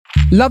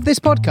Love this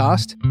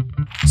podcast?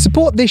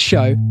 Support this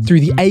show through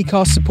the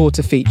Acast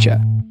supporter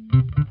feature.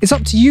 It's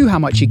up to you how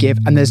much you give,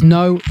 and there's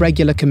no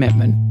regular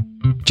commitment.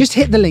 Just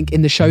hit the link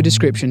in the show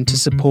description to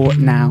support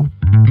now.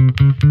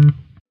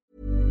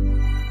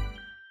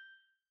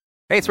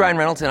 Hey, it's Ryan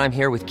Reynolds, and I'm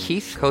here with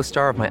Keith,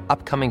 co-star of my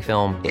upcoming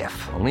film,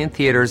 If, only in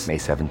theaters May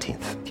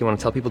 17th. Do you want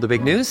to tell people the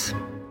big news?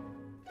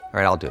 All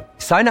right, I'll do it.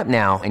 Sign up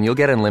now and you'll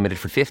get unlimited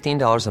for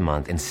 $15 a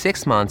month and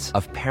 6 months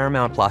of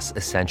Paramount Plus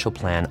Essential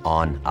Plan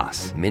on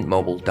us.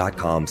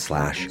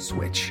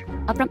 MintMobile.com/switch.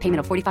 Upfront payment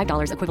of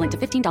 $45 equivalent to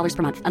 $15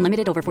 per month.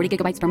 Unlimited over 40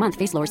 gigabytes per month.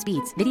 Face lower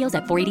speeds. Videos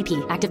at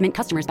 480p. Active Mint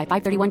customers by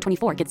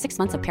 531.24 get 6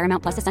 months of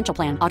Paramount Plus Essential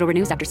Plan. Auto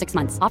renews after 6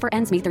 months. Offer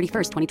ends May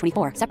 31st,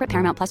 2024. Separate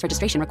Paramount Plus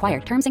registration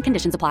required. Terms and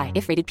conditions apply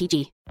if rated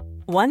PG.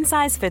 One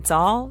size fits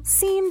all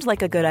seemed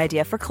like a good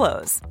idea for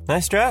clothes.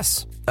 Nice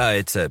dress.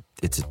 It's a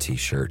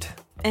t-shirt.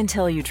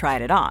 Until you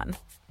tried it on.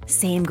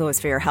 Same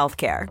goes for your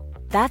healthcare.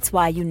 That's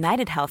why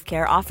United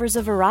Healthcare offers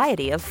a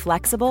variety of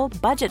flexible,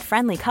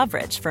 budget-friendly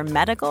coverage for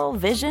medical,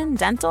 vision,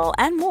 dental,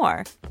 and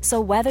more.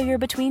 So whether you're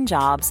between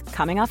jobs,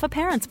 coming off a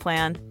parent's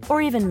plan, or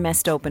even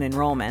missed open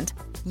enrollment,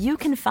 you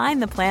can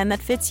find the plan that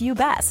fits you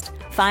best.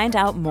 Find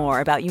out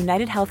more about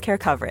United Healthcare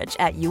coverage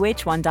at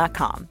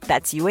uh1.com.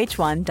 That's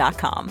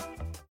uh1.com.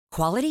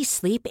 Quality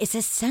sleep is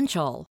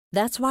essential.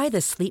 That's why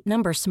the Sleep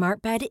Number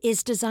Smart Bed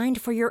is designed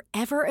for your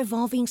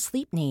ever-evolving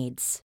sleep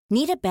needs.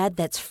 Need a bed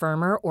that's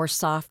firmer or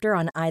softer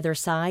on either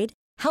side?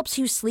 Helps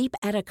you sleep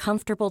at a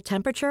comfortable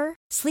temperature?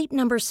 Sleep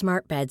Number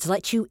Smart Beds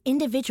let you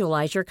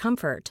individualize your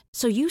comfort,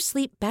 so you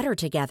sleep better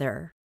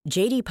together.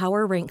 J.D.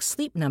 Power ranks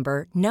Sleep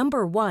Number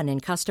number 1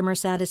 in customer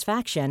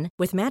satisfaction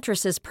with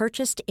mattresses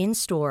purchased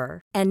in-store.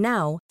 And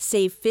now,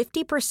 save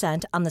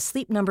 50% on the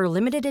Sleep Number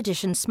Limited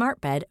Edition Smart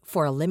Bed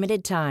for a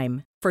limited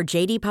time. For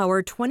J.D.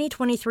 Power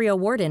 2023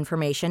 award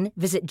information,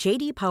 visit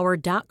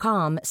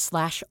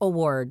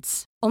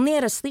jdpower.com/awards. Only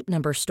at a Sleep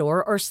Number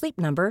store or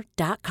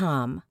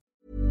sleepnumber.com.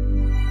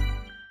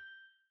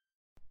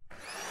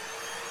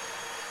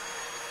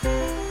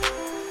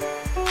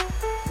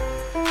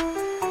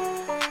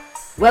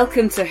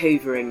 Welcome to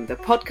Hoovering, the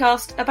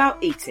podcast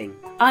about eating.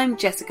 I'm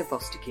Jessica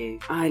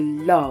Fostekew. I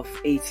love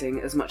eating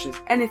as much as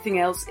anything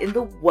else in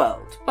the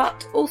world,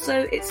 but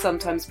also it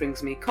sometimes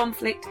brings me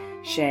conflict,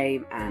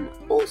 shame, and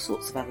all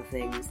sorts of other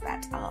things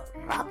that are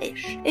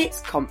rubbish.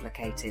 It's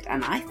complicated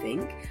and I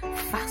think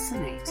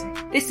fascinating.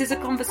 This is a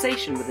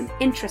conversation with an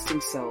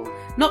interesting soul,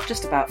 not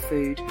just about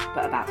food,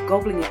 but about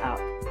gobbling it up,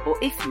 or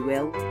if you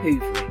will,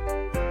 hoovering.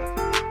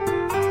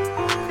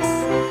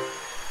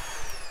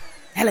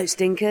 Hello,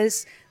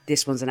 stinkers.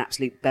 This one's an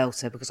absolute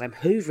belter because I'm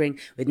hoovering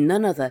with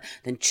none other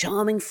than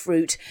charming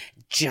fruit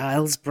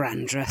Giles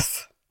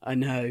Brandreth. I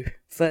know.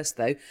 First,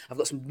 though, I've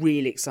got some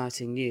really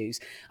exciting news.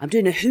 I'm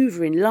doing a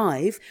hoovering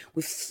live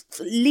with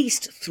at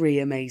least 3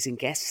 amazing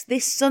guests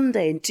this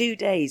Sunday in 2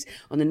 days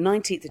on the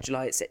 19th of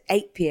July. It's at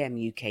 8 p.m.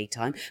 UK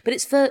time, but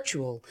it's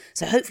virtual.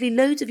 So hopefully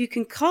loads of you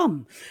can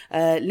come.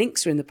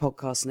 Links are in the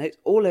podcast notes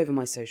all over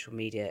my social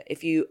media.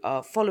 If you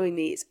are following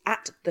me, it's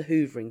at The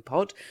Hoovering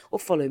Pod, or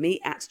follow me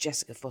at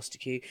Jessica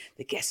Fostekew.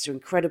 The guests are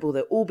incredible.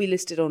 They'll all be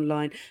listed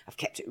online. I've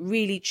kept it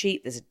really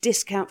cheap. There's a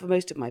discount for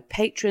most of my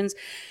patrons.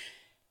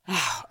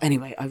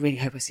 Anyway, I really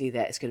hope I see you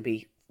there. It's going to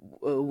be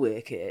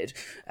wicked.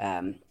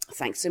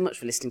 Thanks so much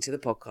for listening to the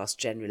podcast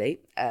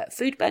generally.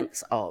 Food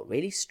banks are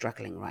really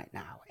struggling right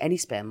now. Any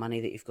spare money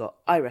that you've got,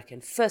 I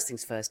reckon, first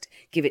things first,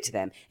 give it to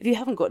them. If you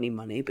haven't got any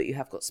money, but you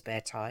have got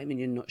spare time and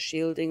you're not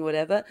shielding or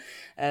whatever,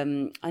 I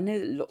know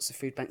that lots of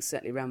food banks,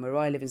 certainly around where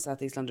I live in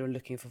South East London, are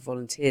looking for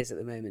volunteers at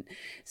the moment.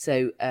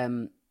 So,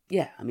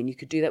 yeah, I mean, you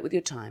could do that with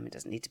your time. It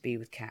doesn't need to be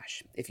with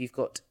cash. If you've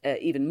got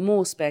even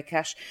more spare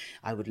cash,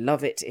 I would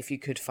love it if you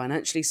could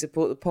financially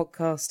support the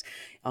podcast.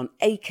 On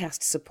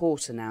Acast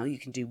Supporter now, you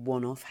can do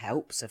one-off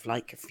helps of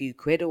like a few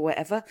quid or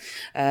whatever.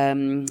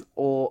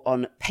 Or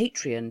on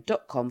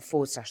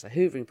patreon.com/The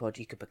Hoovering Pod,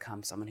 you could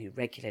become someone who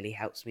regularly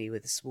helps me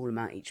with a small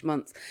amount each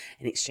month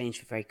in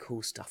exchange for very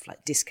cool stuff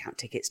like discount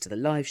tickets to the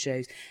live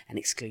shows and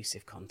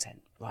exclusive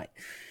content. Right.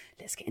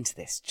 Let's get into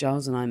this.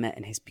 Giles and I met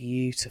in his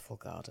beautiful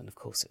garden. Of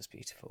course it was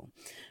beautiful.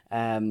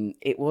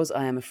 It was,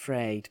 I am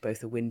afraid,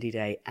 both a windy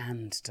day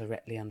and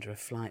directly under a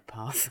flight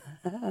path.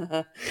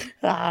 The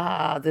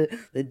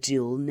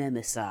dual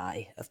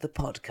nemesis of the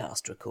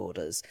podcast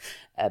recorders.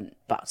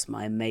 But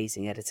my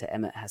amazing editor,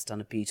 Emmet, has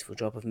done a beautiful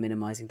job of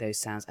minimising those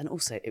sounds. And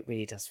also, it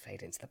really does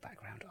fade into the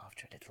background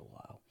after a little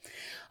while.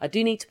 I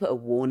do need to put a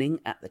warning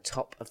at the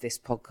top of this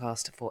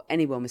podcast for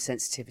anyone with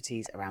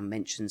sensitivities around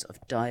mentions of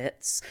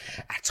diets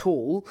at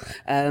all,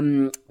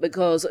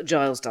 because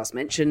Giles does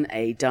mention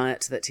a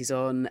diet that he's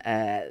on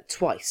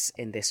twice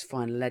in this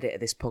final edit of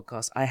this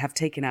podcast. I have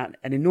taken out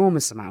an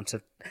enormous amount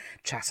of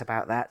chat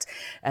about that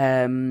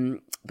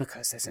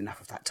because there's enough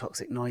of that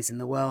toxic noise in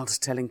the world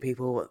telling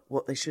people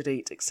what they should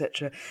eat,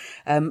 etc.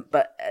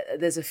 But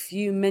there's a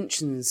few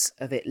mentions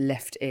of it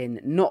left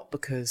in, not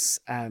because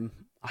I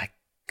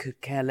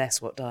could care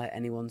less what diet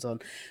anyone's on,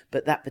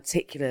 but that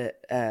particular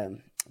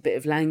bit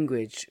of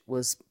language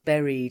was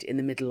buried in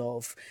the middle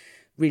of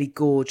really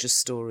gorgeous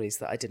stories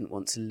that I didn't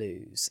want to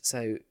lose.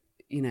 So,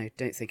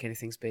 don't think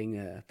anything's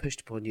being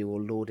pushed upon you or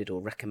lauded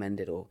or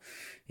recommended or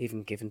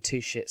even given two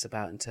shits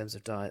about in terms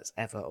of diets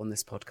ever on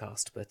this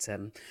podcast. But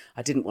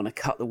I didn't want to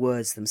cut the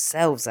words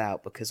themselves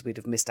out, because we'd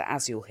have missed out,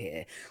 as you'll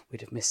hear,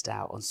 we'd have missed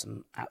out on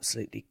some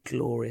absolutely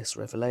glorious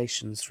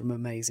revelations from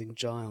amazing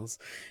Giles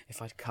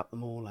if I'd cut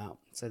them all out.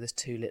 So there's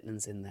two little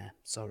ones in there.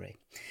 Sorry.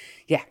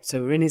 Yeah,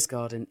 so we're in his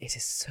garden. It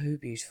is so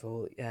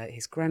beautiful.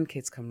 His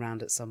grandkids come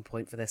round at some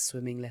point for their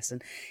swimming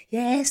lesson.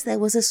 Yes, there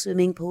was a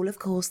swimming pool. Of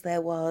course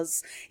there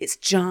was. It's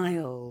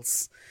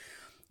Giles.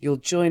 You'll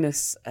join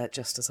us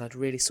just as I'd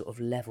really sort of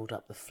levelled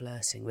up the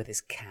flirting with his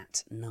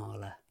cat,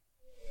 Nala.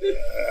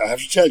 I have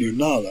to tell you,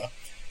 Nala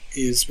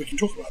is... We can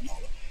talk about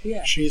Nala.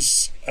 Yeah.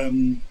 She's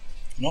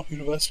not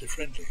universally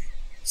friendly.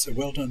 So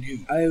well done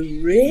you. Oh,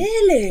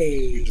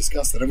 really? We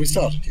discussed that. Have we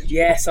started yet?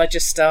 Yes, I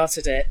just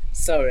started it.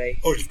 Sorry.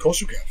 Oh, of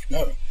course you have.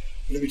 No.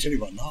 Let me tell you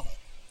about Nala.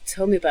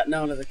 Tell me about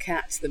Nala the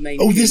cat, the main...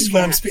 Oh, this is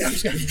where I'm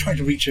trying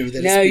to reach over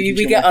there. No,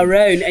 we get our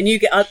own. And you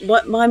get...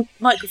 my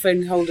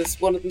microphone holders,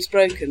 one of them's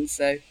broken,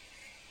 so...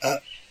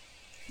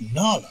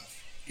 Nala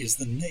is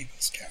the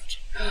neighbour's cat.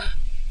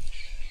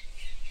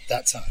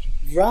 That side.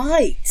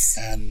 Right.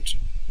 And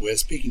we're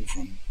speaking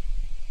from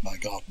my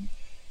garden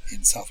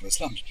in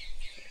southwest London.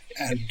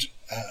 And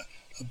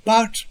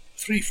about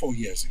 3-4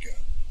 years ago,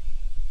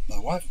 my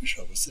wife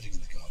Michelle was sitting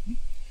in the garden,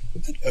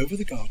 and over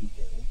the garden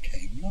wall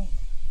came Nala.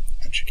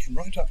 And she came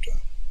right up to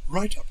her.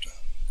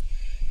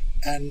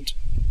 And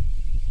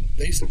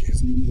basically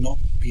has not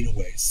been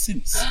away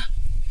since.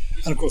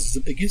 And of course, it's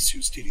a big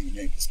issue, stealing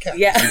the neighbour's cat.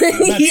 Yeah,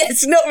 yeah,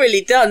 it's not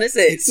really done, is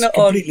it? It's not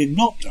completely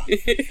not done.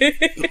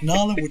 But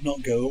Nala would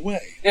not go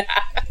away.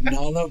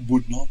 Nala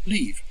would not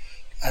leave.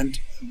 And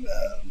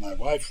my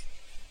wife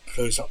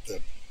closed up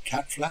the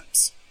cat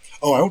flaps.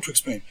 Oh, I ought to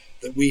explain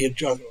that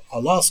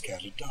our last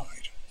cat had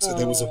died, so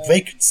there was a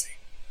vacancy.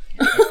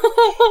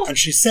 And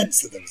she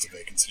sensed that there was a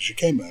vacancy. She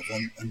came over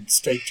and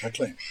staked her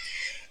claim.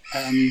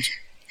 And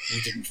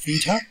we didn't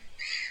feed her.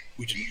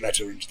 We didn't let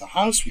her into the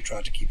house. We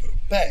tried to keep her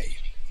at bay.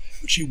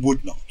 But she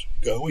would not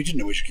go away. We didn't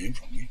know where she came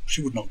from.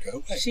 She would not go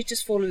away. She'd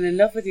just fallen in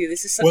love with you.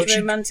 This is such a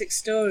romantic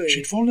story.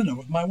 She'd fallen in love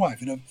with my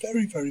wife in a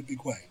very, very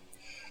big way.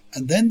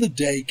 And then the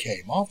day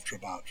came, after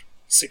about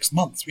 6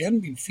 months, we hadn't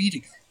been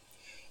feeding her,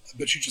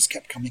 but she just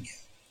kept coming here.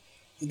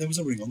 And there was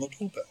a ring on the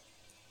doorbell.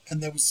 And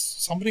there was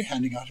somebody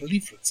handing out a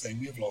leaflet saying,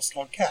 "We have lost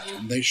our cat."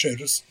 And they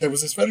showed us, there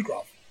was this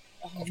photograph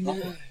of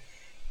Nala.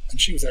 And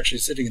she was actually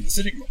sitting in the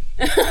sitting room.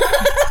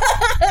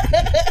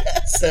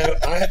 So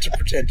I had to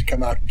pretend to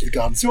come out into the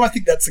garden. So I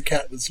think that's the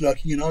cat that's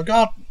lurking in our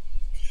garden.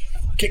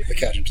 Kicked the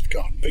cat into the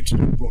garden, picked it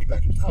up and brought it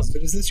back into the house.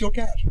 Said, "Is this your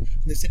cat?" And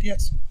they said,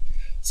 "Yes."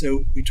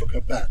 So we took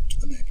her back to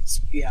the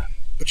neighbours. Yeah.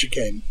 But she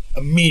came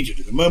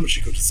immediately, the moment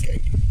she could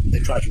escape. They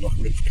tried to lock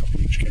her in for a couple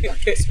of weeks, she came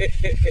back to us.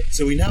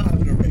 So we now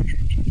have an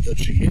arrangement that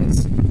she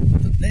is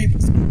the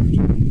neighbour's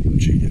cat,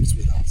 but she lives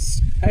with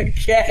us.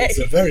 Okay. It's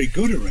a very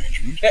good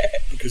arrangement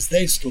because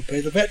they still pay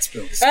the vet's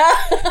bills.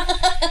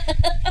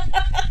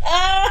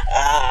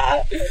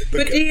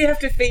 But do you have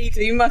to feed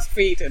her? You must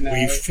feed her now.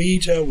 We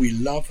feed her, we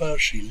love her,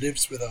 she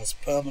lives with us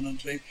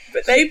permanently.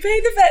 But they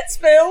pay the vet's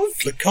bills?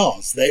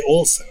 Because they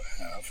also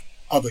have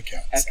other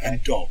cats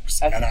and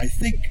dogs. Okay. And I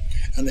think,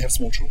 and they have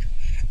small children.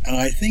 And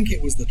I think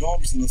it was the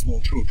dogs and the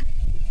small children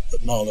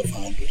that Nala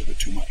found a little bit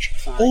too much.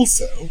 Fine.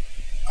 Also,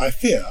 I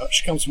fear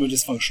she comes from a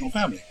dysfunctional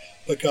family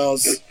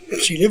because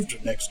she lived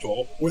next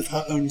door with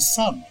her own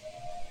son.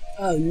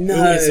 Oh, no.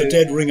 Who is a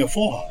dead ringer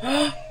for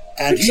her.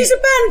 And she's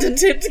abandoned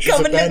him to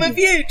come and live with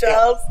you,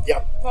 Charles.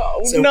 Yeah.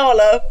 Oh, so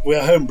Nala.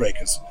 We're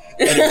homebreakers.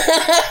 Anyway,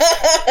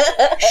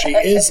 she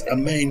is a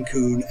Maine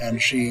Coon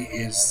and she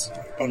is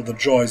one of the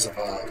joys of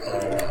our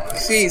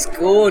lives. She's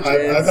gorgeous.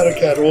 I've had a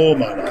cat all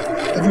my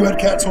life. Have you had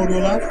cats all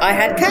your life? I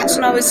had cats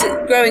when I was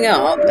growing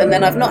up, and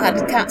then I've not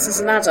had cats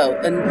as an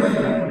adult. And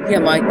yeah,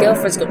 my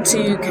girlfriend's got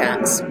 2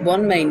 cats,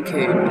 one Maine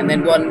Coon, and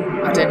then one,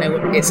 I don't know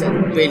what, it's a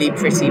really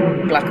pretty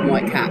black and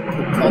white cat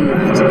called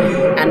Conrad.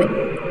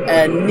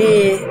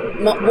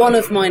 And one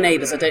of my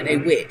neighbours, I don't know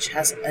which,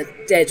 has a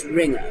dead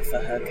ringer for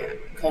her cat,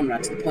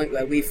 Conrad, to the point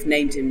where we've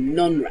named him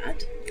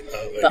Nonrad.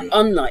 But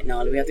unlike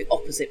Nala, we have the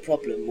opposite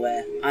problem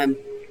where I'm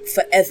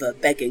forever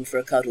begging for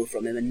a cuddle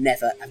from him and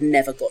I've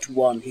never got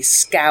one. He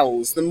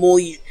scowls. The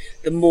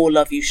more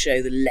love you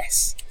show, the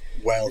less.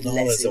 Well,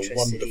 Nala's a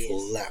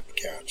wonderful lap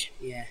cat.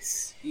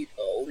 Yes.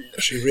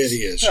 She really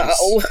is.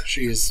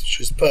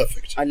 She's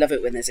perfect. I love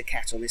it when there's a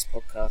cat on this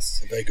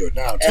podcast. Very good.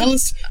 Now, tell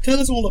us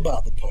all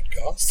about the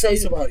podcast. Tell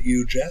us about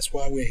you, Jess,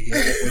 why we're here,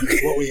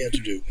 what we're here to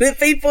do. The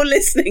people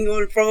listening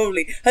will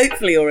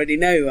hopefully already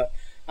know.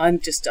 I'm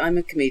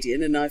a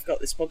comedian and I've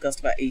got this podcast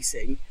about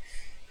eating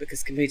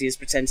because comedians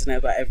pretend to know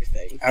about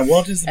everything. And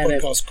what is the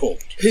podcast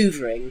called?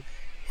 Hoovering.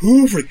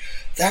 Hoovering.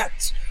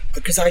 That's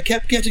because I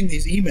kept getting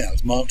these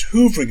emails marked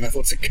hoovering and I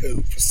thought it's a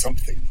code for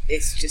something.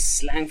 It's just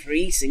slang for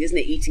eating, isn't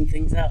it? Eating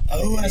things up.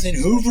 Oh, as in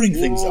hoovering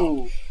things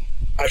up.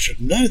 I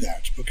should know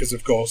that because,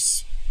 of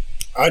course,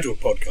 I do a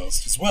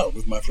podcast as well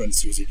with my friend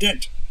Susie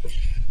Dent.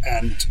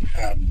 And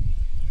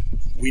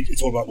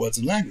it's all about words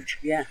and language.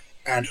 Yeah.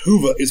 And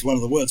Hoover is one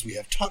of the words we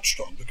have touched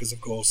on because, of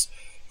course,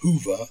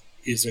 Hoover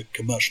is a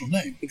commercial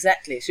name.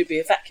 Exactly. It should be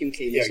a vacuum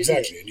cleaner. Yeah, shouldn't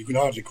exactly. it? And you can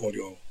hardly call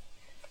your...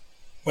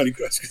 Well, you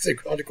could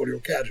hardly call your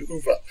cat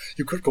Hoover.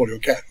 You could call your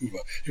cat Hoover.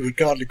 You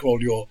could hardly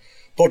call your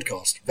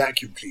podcast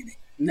vacuum cleaning.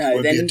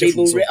 No, then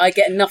people... I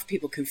get enough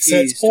people confused. So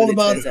it's all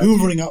about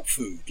hoovering up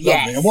food. Lovely.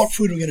 Yes. And what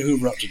food are we going to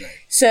hoover up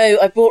today? So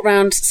I brought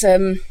round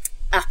some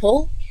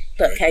apple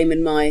that came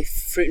in my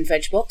fruit and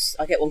veg box.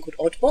 I get one called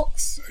Odd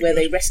Box, where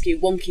they rescue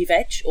wonky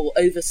veg or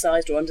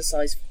oversized or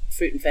undersized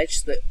fruit and veg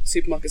that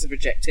supermarkets have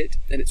rejected,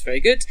 and it's very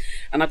good.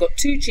 And I got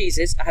 2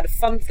 cheeses. I had a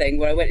fun thing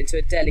where I went into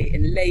a deli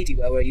in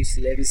Ladywell, where I used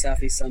to live in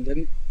South East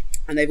London,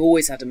 and they've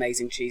always had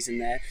amazing cheese in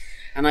there.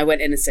 And I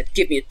went in and said,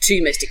 give me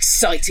 2 most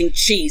exciting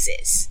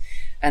cheeses.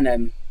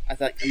 And I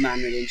think the man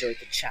really enjoyed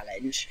the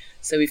challenge.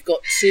 So we've got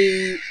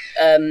 2...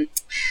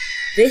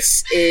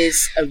 this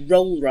is a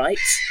Roll-Right,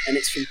 and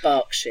it's from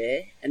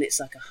Berkshire, and it's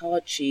like a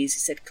hard cheese. It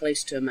said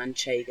close to a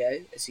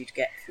manchego, as you'd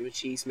get from a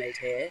cheese made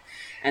here.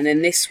 And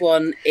then this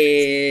one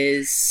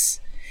is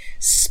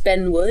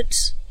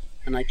Spenwood,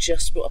 and I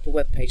just brought up a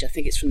webpage. I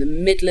think it's from the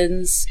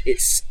Midlands.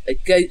 It's a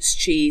goat's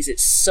cheese.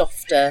 It's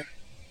softer.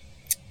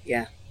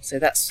 Yeah, so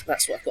that's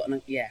what I've got.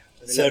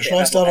 So shall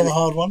I start on the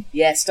hard one?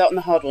 Yeah, start on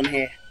the hard one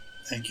here.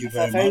 Thank you I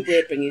very felt much. very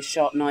weird bringing a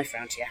sharp knife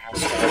round to your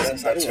house.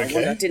 That's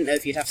okay. I didn't know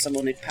if you'd have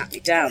someone who'd pat me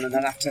down, and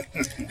I'd have to,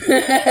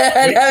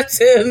 I'd have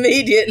to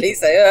immediately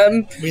say,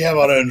 We have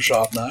our own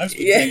sharp knives.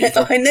 Yeah,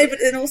 I know, but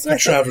then also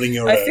travelling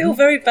your own. I feel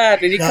very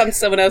bad when you come to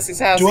someone else's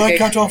house. Do I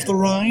cut off the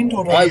rind,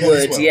 or do I I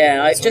would, well?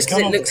 yeah. So Just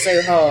because it looks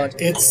so hard.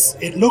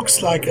 It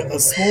looks like a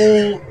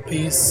small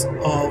piece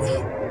of,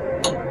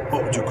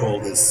 what would you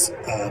call this?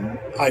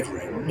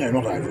 Ivory. No,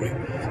 not ivory.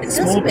 It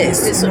does a bit.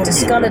 It's sort of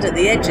discoloured at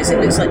the edges. It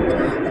looks like...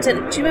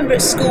 do you remember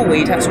at school where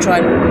you'd have to try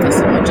and... I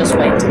thought I'd just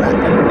wait till that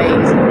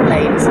amazing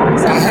plane is...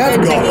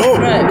 I've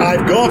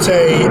got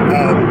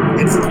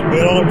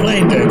we're on a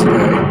plane day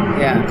today.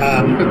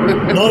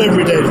 Yeah. Not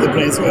every day do the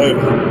planes go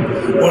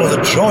over. One of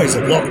the joys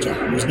of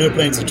lockdown was no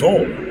planes at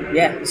all.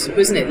 Yeah,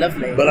 wasn't it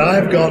lovely? But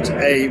I've got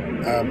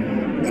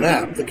an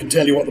app that can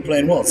tell you what the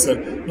plane was. So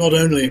not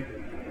only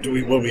do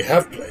we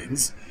have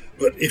planes,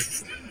 but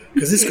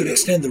because this could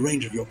extend the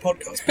range of your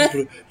podcast.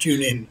 People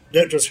tune in,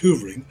 not just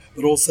hoovering,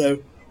 but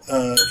also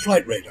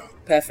flight radar.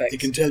 Perfect. It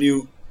can tell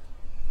you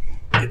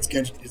it's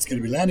going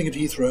to be landing at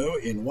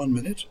Heathrow in 1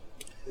 minute.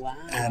 Wow.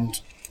 And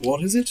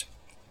what is it?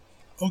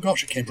 Oh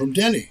gosh, it came from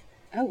Delhi.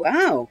 Oh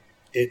wow.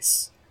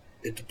 It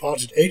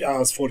departed 8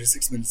 hours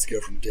 46 minutes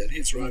ago from Delhi.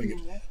 It's arriving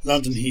at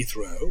London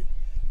Heathrow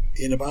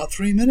in about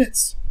 3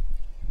 minutes.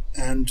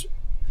 And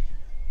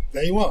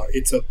there you are.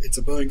 It's a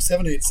Boeing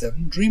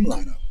 787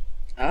 Dreamliner.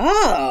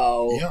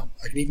 Oh. Yeah,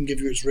 I can even give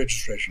you its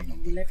registration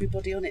number. Will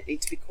everybody on it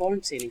need to be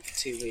quarantining for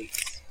 2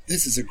 weeks?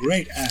 This is a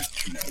great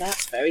app, you know.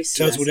 That's very It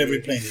tells what snazzy. every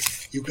plane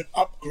is. You can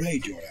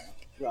upgrade your app,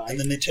 Right. and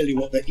then they tell you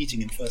what they're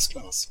eating in first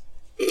class.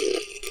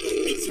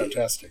 It's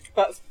fantastic.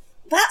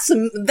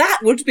 That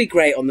would be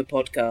great on the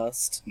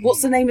podcast.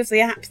 What's the name of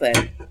the app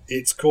then?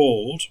 It's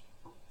called...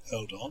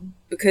 Hold on.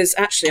 Because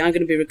actually I'm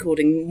going to be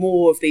recording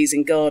more of these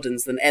in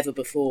gardens than ever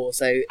before,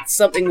 so it's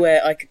something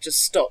where I could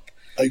just stop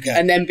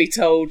and then be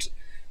told,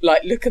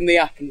 like, look in the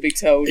app and be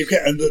told... Okay,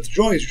 and the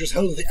joy is you just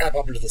hold the app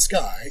up into the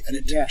sky and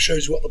it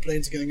shows you what the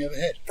planes are going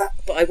overhead.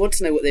 But I want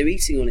to know what they're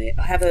eating on it.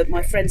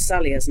 My friend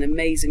Sally has an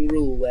amazing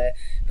rule where,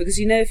 because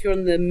you know if you're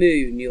on the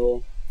moon,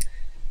 you're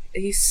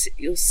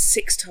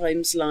 6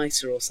 times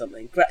lighter or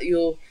something.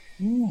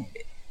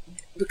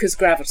 Because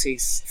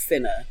gravity's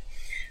thinner.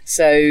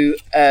 So,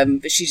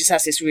 but she just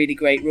has this really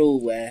great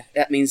rule where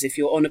that means if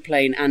you're on a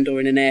plane and or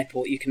in an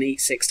airport, you can eat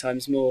 6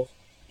 times more.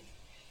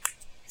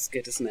 It's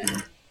good, isn't it?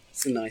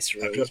 It's a nice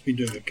rule. I've just been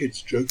doing a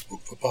kids' joke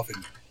book for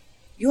Puffin.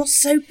 You're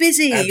so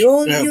busy. And,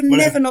 you're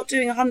never not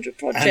doing 100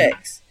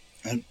 projects.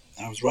 And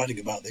I was writing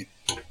about the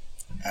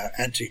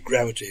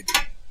anti-gravity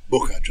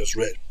book I just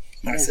read,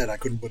 and I said I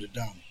couldn't put it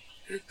down.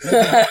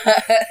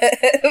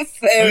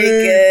 Very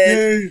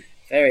good.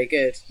 Very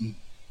good.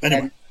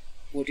 Anyway.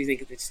 What do you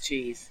think of this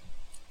cheese?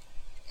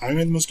 I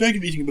made the mistake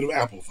of eating a bit of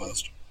apple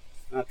first.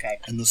 Okay.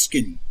 And the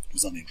skin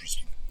was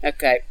uninteresting.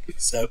 Okay.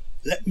 So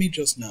let me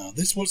just now.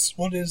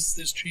 What is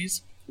this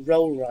cheese?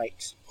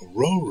 Roll-Right. A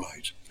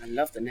Roll-Right. I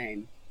love the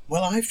name.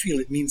 Well, I feel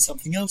it means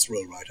something else.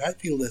 Roll-Right. I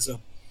feel there's a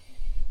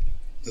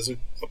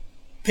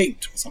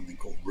paint or something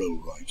called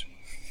Roll-Right.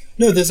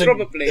 No, there's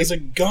a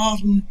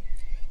garden.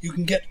 You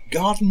can get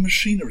garden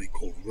machinery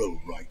called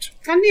Roll-Right.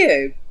 Can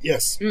you?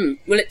 Yes.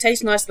 Will it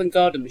taste nicer than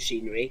garden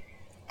machinery?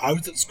 I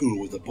was at school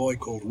with a boy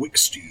called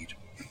Wicksteed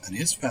and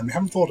his family. I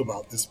haven't thought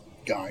about this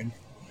guy in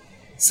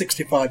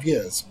 65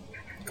 years.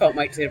 Can't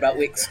wait to hear about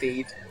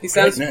Wicksteed. He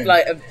sounds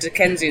like a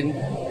Dickensian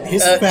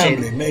His urchin.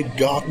 family made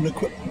garden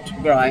equipment.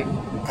 Right.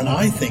 And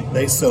I think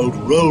they sold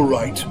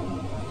Roll-Right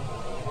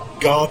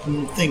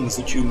garden things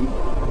that you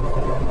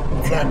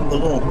flatten the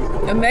lawn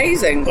with.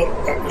 Amazing.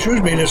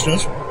 Excuse me,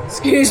 listeners.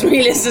 Excuse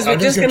me, listeners. We're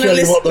just going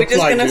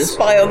to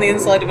spy on the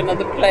inside of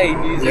another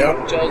plane using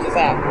Charles's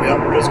app.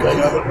 Yeah, just going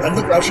over. And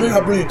look, I'll show you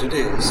how brilliant it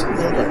is.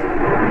 Hold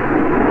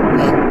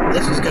on.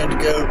 This is going to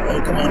go.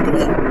 Oh, come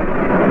on.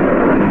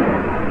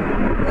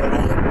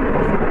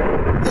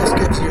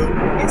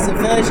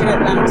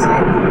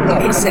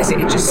 says it.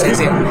 It just says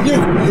it.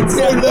 It's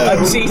so low.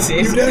 I'm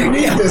cheated. You don't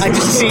need this. I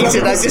just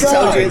cheated. I just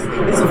told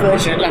you. It's a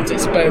Virgin Atlantic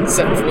Boeing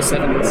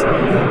 747s.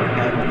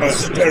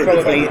 That's terrible.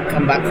 Probably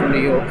come back from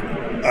New York.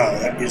 Oh,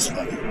 that is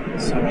funny.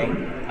 Sorry,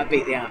 I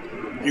beat the app.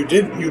 You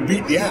did. You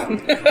beat the app.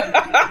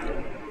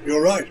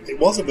 You're right. It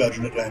was a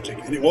Virgin Atlantic,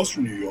 and it was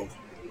from New York.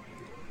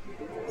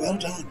 Well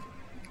done.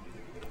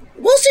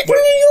 Was it from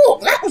New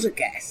York? That was a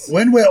guess.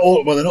 When we're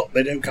all well, they're not.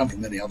 They don't come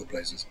from many other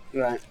places.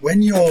 Right.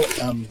 When you're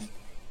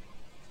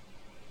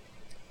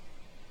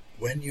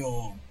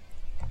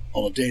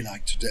on a day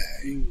like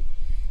today,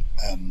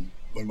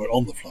 when we're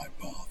on the flight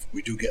path,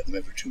 we do get them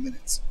every 2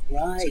 minutes.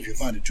 Right. So if you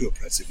find it too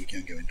oppressive, we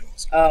can go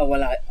indoors. Oh,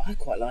 well, I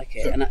quite like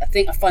it. So- And I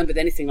think I find with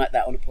anything like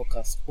that on a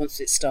podcast, once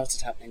it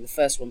started happening, the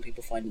first one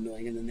people find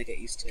annoying and then they get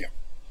used to it.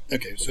 Yeah.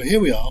 Okay, so here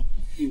we are,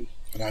 and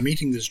I'm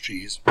eating this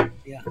cheese,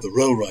 Yeah. the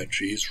Roll Ride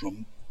cheese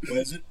from, where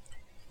is it?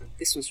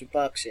 This one's from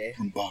Berkshire.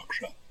 From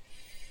Berkshire.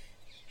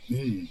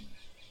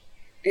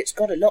 It's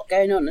got a lot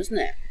going on, hasn't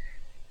it?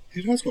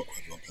 It has got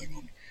quite a lot going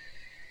on.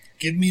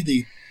 Give me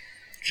the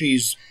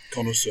cheese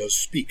connoisseurs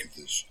speak of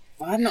this.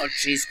 Well, I'm not a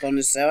cheese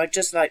connoisseur. I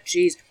just like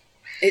cheese.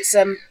 It's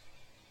I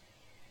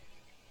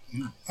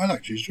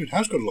like cheese too. It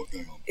has got a lot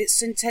going on.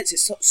 it's intense.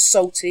 It's sort of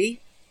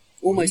salty,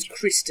 almost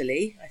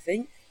crystally, I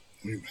think.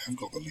 We have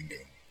got the lingo.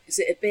 Is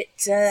it a bit...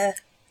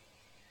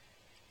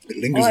 It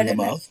lingers I in the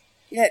don't know. mouth.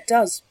 Yeah, it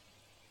does.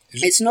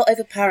 Is It's not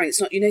overpowering.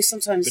 It's not,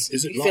 sometimes But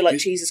is it you feel like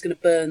like- cheese is going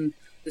to burn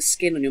the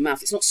skin on your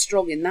mouth. It's not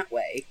strong in that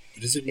way.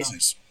 But is it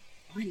nice?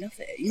 I love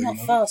it. You You're not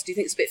love fast. Do you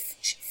think it's a bit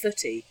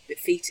footy, a bit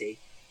feety?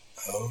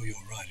 Oh, you're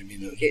right. I mean,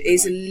 It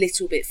is a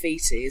little bit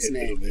feety, isn't a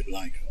it? little bit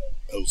like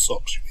old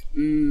socks,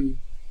 you mean.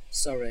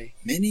 Sorry.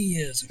 Many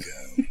years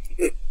ago,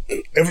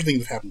 everything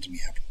that happened to me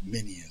happened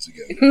many years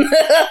ago.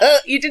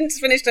 You didn't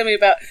finish telling me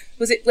about...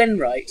 Was it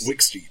Wainwright?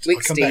 Wicksteed. I'll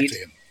come back Wicksteed. to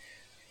him.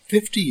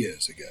 50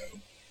 years ago,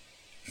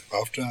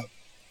 after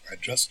I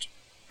just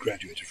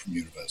graduated from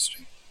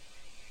university,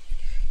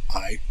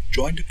 I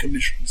joined a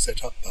commission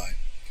set up by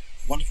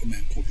a wonderful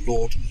man called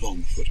Lord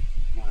Longford.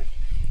 Right.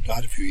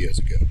 Died a few years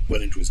ago,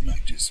 well into his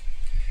 90s.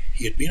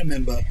 He had been a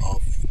member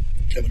of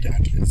Clement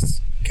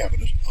Attlee's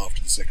cabinet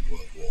after the Second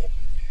World War.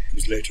 He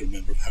was later a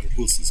member of Harold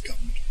Wilson's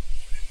government.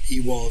 He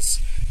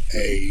was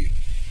a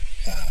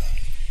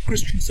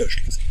Christian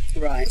socialist,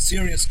 Right. a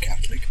serious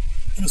Catholic,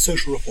 and a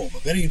social reformer,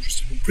 very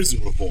interested in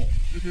prison reform.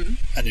 Mm-hmm.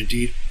 And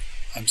indeed,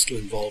 I'm still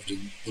involved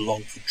in the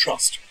Longford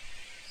Trust,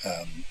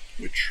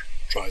 which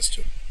tries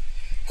to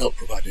help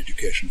provide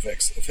education for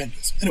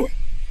ex-offenders. Anyway,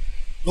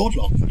 Lord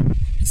Longford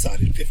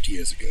decided 50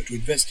 years ago to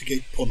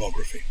investigate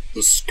pornography,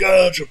 the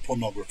scourge of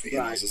pornography in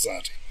our Right.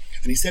 society.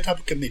 And he set up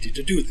a committee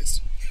to do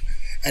this.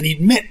 And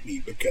he'd met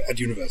me at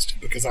university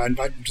because I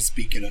invited him to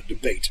speak in a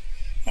debate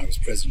when I was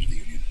president of the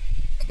union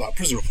about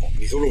prison reform.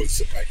 And he thought, oh,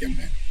 he's a bright young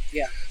man.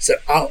 Yeah. So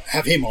I'll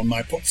have him on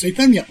my podcast. So he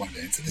phoned me up one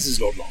day and said, this is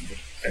Lord Longford.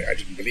 I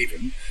didn't believe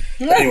him.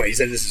 But anyway, he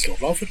said, this is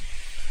Lord Longford.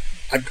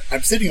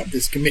 I'm setting up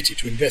this committee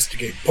to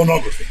investigate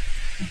pornography.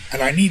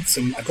 And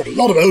I've got a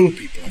lot of old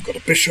people. I've got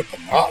a bishop,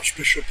 an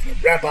archbishop, and a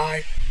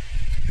rabbi.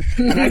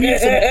 And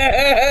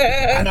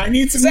I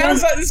need some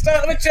Sounds like the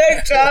start of a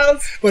joke,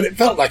 Charles. Well, it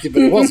felt like it,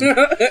 but it wasn't.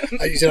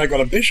 He said, I've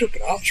got a bishop,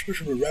 an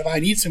archbishop, a rabbi. I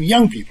need some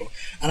young people.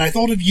 And I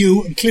thought of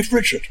you and Cliff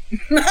Richard.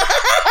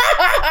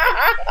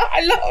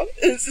 I love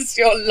this. Is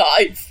your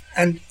life.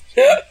 And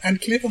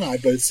Cliff and I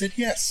both said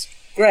yes.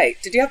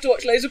 Great. Did you have to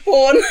watch loads of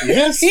porn?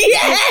 Yes.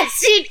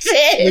 Yes, you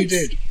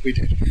did. We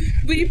did.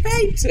 Were you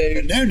paid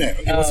to? No,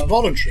 it was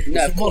voluntary. It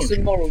No, was of course, a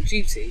voluntary. moral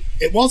duty.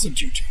 It was a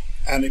duty,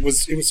 and it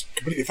was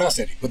completely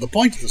fascinating. But the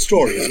point of the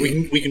story is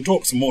we can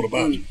talk some more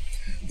about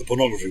the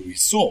pornography we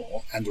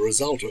saw and the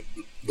result of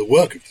the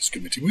work of this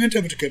committee. We went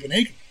over to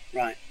Copenhagen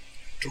Right.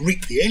 to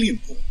reap the alien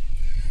porn.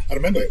 I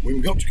remember when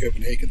we got to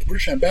Copenhagen, the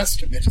British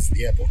ambassador met us at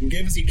the airport and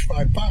gave us each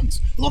 £5.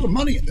 A lot of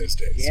money in those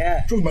days.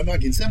 Yeah. Talking about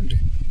 1970.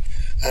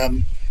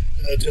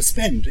 To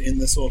spend in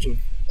the sort of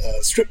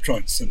strip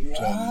joints and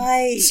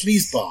Right.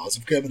 sleaze bars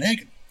of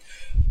Copenhagen.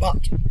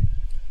 But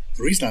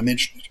the reason I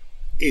mention it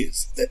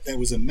is that there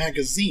was a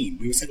magazine,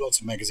 we were sent lots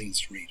of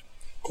magazines to read,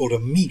 called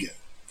Amigo.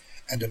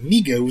 And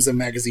Amigo was a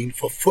magazine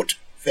for foot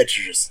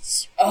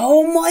fetishists.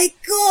 Oh my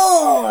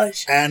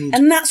gosh!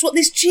 And that's what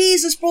this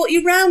cheese has brought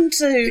you round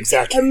to.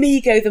 Exactly.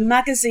 Amigo, the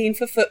magazine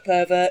for foot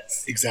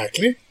perverts.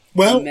 exactly.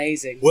 Well,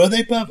 Amazing. were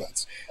they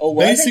perverts? Or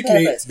were Basically,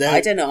 they perverts? they're-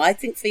 I don't know. I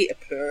think feet are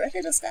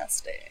pretty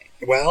disgusting.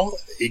 Well,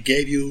 it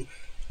gave you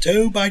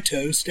toe by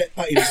toe, step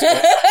by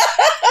step,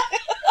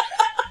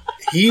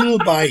 heel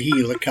by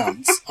heel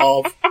accounts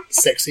of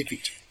sexy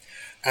feet.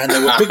 And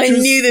there were pictures.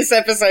 I knew this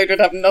episode would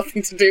have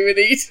nothing to do with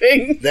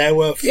eating. There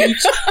were feet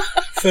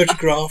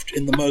photographed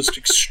in the most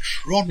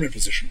extraordinary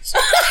positions.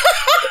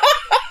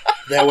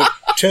 There were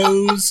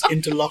toes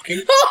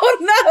interlocking. Oh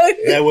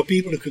no! There were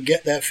people who could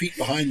get their feet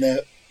behind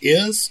their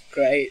ears.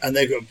 Great. And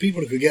there were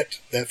people who could get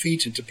their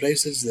feet into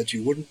places that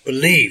you wouldn't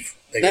believe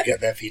they could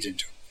get their feet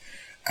into.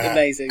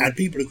 Amazing. And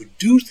people who could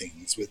do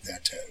things with their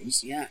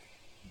toes Yeah.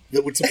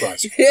 that would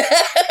surprise you.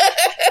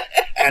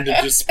 And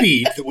at a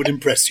speed that would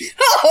impress you.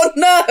 Oh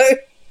no!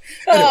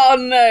 Oh,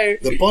 no.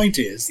 The point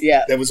is,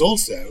 there was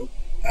also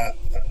a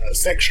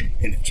section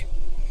in it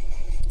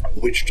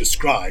which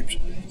described,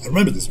 I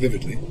remember this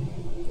vividly,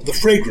 the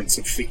fragrance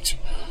of feet.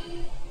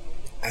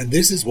 And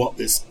this is what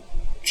this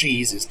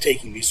cheese is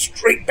taking me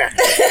straight back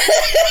to.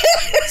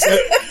 So,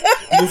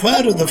 you've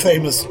heard of the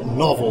famous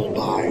novel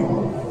by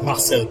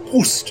Marcel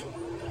Proust,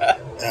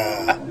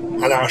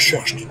 À la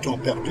recherche du temps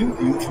perdu.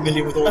 Are you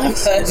familiar with all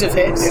this? I've heard of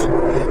it.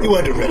 Yeah. You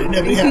won't have read it,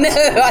 nobody has. No,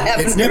 I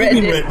haven't. It's never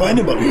been read by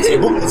anybody. It's a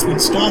book that's been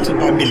started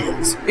by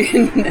millions,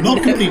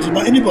 not completed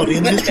by anybody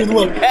in the history of the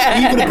world,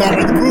 even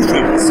apparently the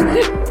proofreaders.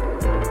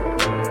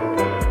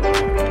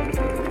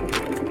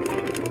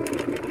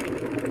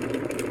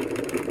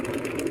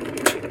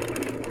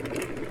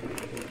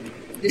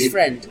 This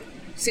friend,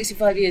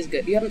 65 years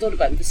ago, you haven't thought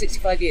about him for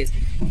 65 years.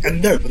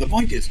 And no, but the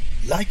point is,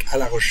 like À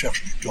la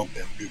recherche du temps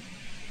perdu,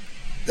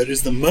 there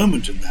is the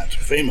moment in that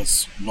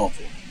famous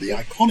novel, the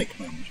iconic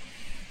moment,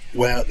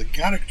 where the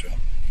character,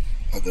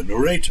 the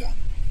narrator,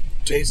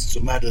 tastes a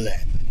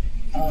Madeleine.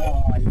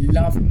 Oh, I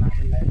love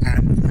Madeleine.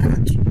 And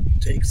that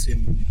takes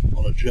him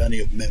on a journey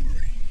of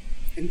memory.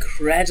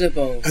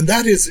 Incredible. And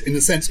that is, in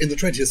a sense, in the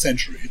 20th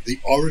century, the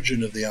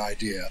origin of the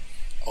idea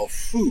of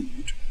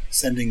food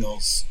sending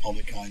us on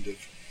a kind of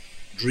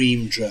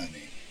dream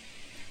journey.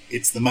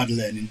 It's the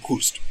Madeleine in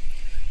Proust.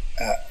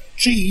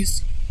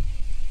 Cheese,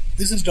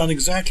 this has done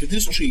exactly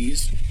this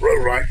cheese.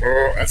 Roll-right,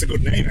 that's a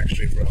good name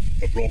actually for a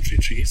raunchy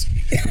cheese.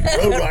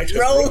 Roll-right.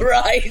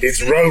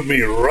 It's rolled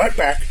me right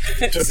back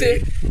to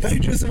the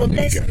pages of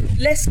Amigo.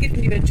 Less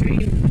giving you a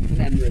dream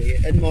memory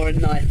and more a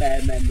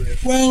nightmare memory.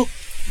 Well,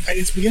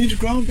 it's beginning to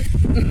ground me.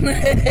 And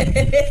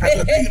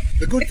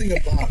the good thing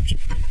about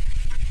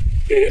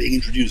being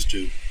introduced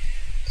to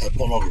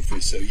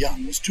pornography so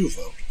young was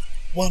twofold.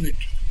 One,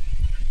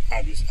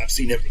 I've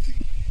seen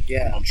everything.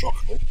 Yeah. I'm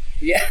unshockable.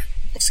 Yeah.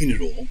 I've seen it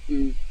all.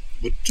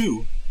 But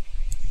two,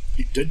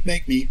 it did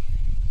make me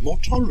more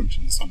tolerant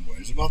in some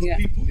ways of other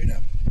people,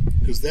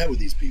 because there were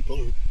these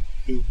people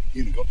who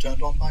got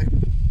turned on by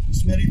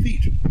smelly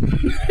feet.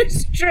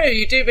 It's true.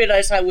 You do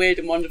realise how weird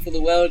and wonderful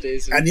the world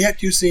is. And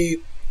yet, you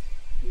see,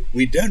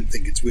 we don't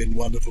think it's weird and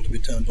wonderful to be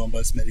turned on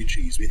by smelly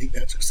cheese. We think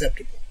that's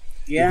acceptable.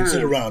 Yeah. You can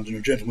sit around in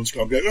a gentleman's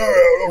club going,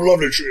 oh,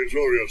 lovely cheese,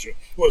 oh yes,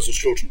 where's the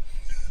Stilton?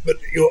 But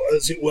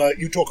as it were,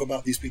 you talk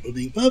about these people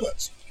being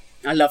perverts.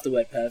 I love the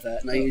word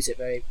pervert, and I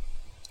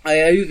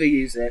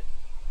overuse it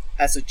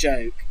as a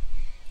joke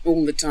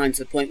all the time, to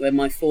the point where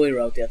my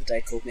 4-year-old the other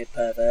day called me a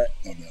pervert.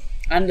 Oh no.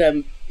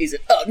 And he said,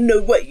 "Oh, no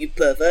way, you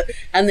pervert."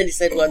 And then he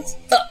said once,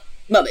 "Oh,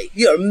 Mummy,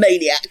 you're a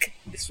maniac,"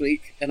 this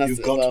week. And I You've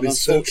thought, got to be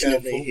so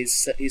unfortunately,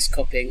 careful. he's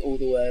copying all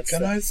the words.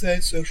 Can I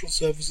say social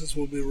services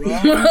will be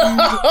round?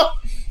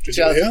 Did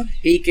you hear?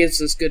 He gives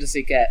as good as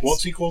he gets.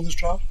 What's he called this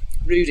child?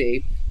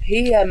 Rudy.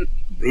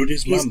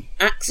 Rudy's he's mum.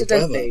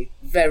 accidentally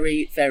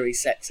very, very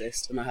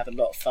sexist, and I have a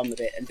lot of fun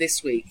with it. And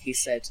this week he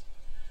said,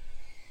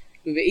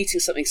 we were eating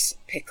something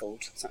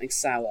pickled, something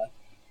sour,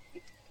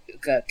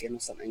 gherkin or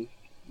something.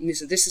 And he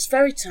said, "This is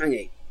very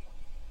tangy.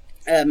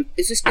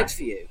 Is this good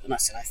for you?" And I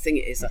said, "I think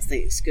it is. I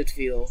think it's good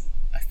for your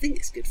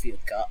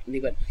gut." And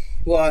he went,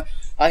 "Well,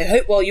 I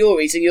hope while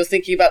you're eating, you're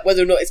thinking about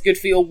whether or not it's good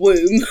for your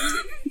womb."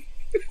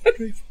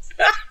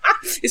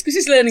 It's because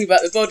he's learning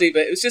about the body,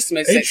 but it was just the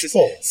most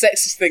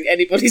sexist thing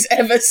anybody's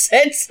ever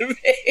said to me.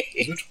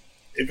 Is it?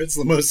 If it's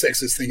the most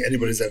sexist thing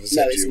anybody's ever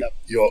said to you, not.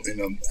 You're in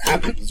a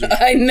happy position.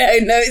 I know,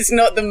 it's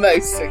not the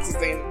most sexist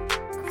thing.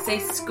 Say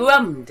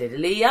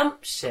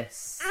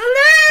scrumdiddly-umptious.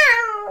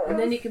 And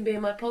then you can be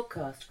in my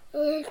podcast.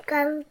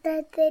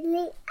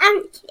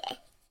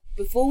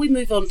 Before we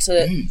move on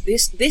to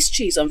this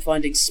cheese, I'm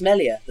finding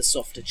smellier, the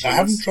softer cheese. I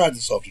haven't tried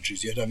the softer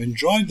cheese yet. I've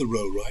enjoyed the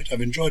roll-right.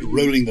 I've enjoyed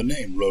rolling the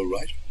name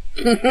roll-right.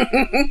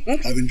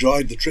 I've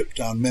enjoyed the trip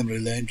down memory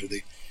lane to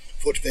the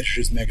Foot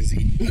Fetishes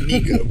magazine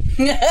Amigo,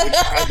 which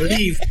I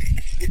believe,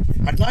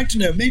 I'd like to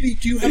know, maybe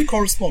do you have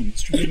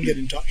correspondence? Do you even get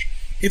in touch?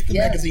 If the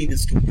magazine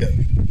is still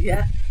going,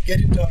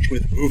 get in touch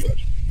with Hoovered.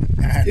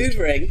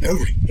 Hoovering.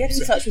 Get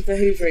in touch with the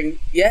Hoovering.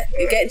 Yeah,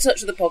 get in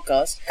touch with the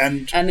podcast.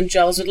 And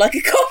Giles would like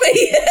a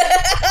copy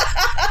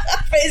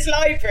for his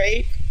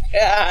library.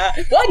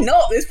 Why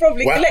not? There's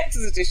probably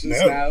collector's editions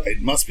now.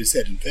 It must be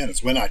said, in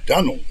fairness, when I'd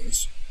done all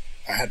this,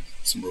 I had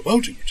some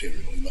revolting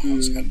material in the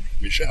house, and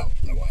Michelle,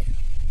 my wife,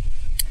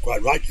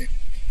 quite rightly,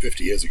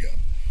 50 years ago,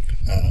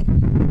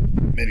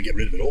 made me get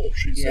rid of it all.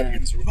 She said,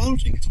 "It's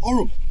revolting, it's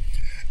horrible."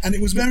 And it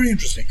was very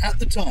interesting. At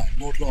the time,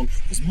 Lord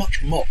Longford was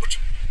much mocked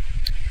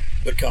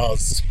about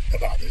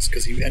this,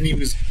 because he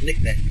was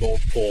nicknamed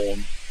Lord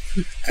Porn,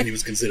 and he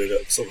was considered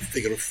a sort of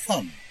figure of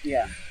fun.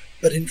 Yeah.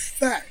 But in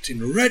fact,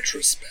 in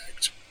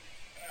retrospect,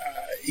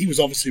 he was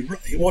obviously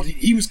right.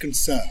 He was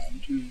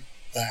concerned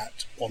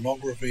that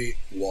pornography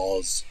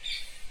was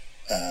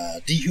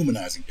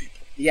dehumanizing people.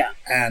 Yeah.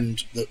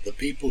 And that the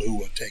people who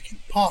were taking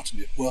part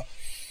in it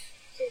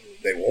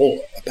they were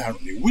all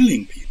apparently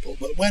willing people,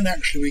 but when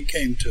actually we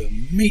came to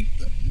meet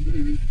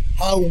them,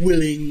 how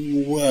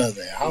willing were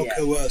they? How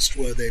coerced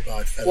were they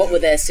by fellow? What were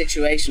their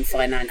situation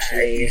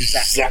financially?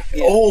 Exactly.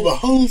 The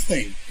whole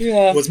thing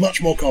was much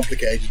more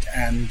complicated,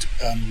 and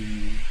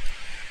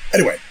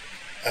Anyway,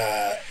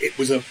 it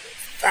was a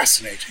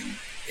fascinating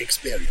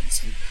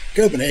experience. And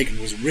Copenhagen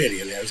was really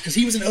hilarious because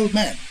he was an old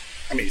man.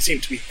 I mean, he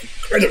seemed to be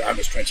incredible. I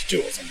was 22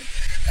 or something,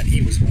 and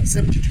he was about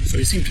 72, so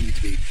he seemed to me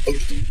to be older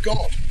than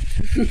God.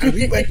 And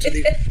we went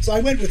so I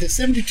went with a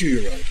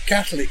 72-year-old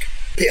Catholic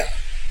peer,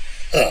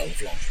 Earl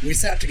of Longford. We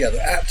sat together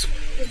at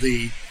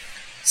the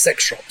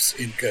sex shops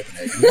in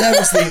Copenhagen. There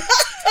was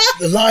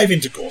the live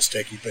intercourse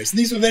taking place, and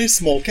these were very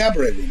small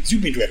cabaret rooms.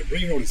 You've been to Edinburgh,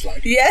 you know what it's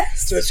like.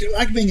 Yes. So it's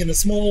like being in a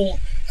small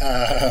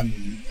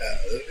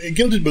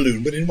gilded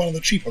balloon, but in one of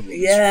the cheaper rooms.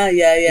 Yeah.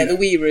 The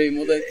wee room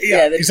or the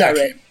the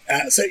exactly.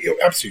 So you're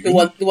absolutely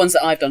the ones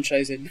that I've done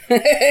shows in. So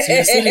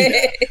you're sitting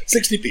there,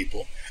 60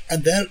 people,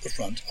 and there at the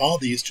front are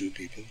these two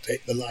people who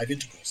take the live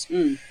intercourse.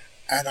 And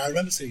I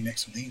remember sitting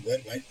next to them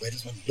thinking, where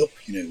does one look?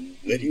 You know,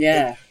 where do you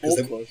look? Because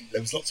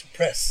there was lots of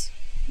press.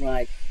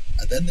 Right.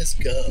 And then this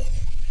girl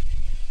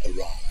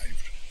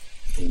arrived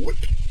with a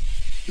whip.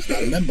 And I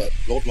remember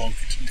Lord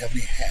Longford didn't have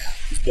any hair.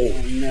 He was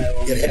bald. Oh,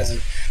 no. He had hair.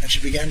 And she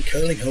began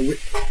curling her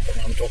whip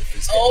around the top of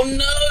his head. Oh,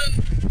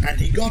 no!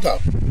 And he got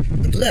up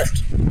and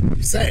left,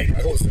 saying, I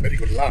thought it was a very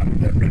good line,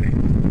 that really.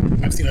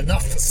 I've seen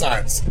enough for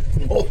science,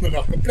 more than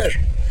enough for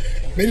pleasure.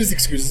 Made his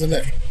excuses and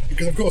left.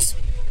 Because, of course,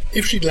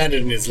 if she'd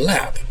landed in his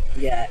lap,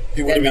 it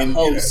would have been... the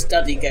whole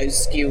study goes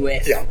skew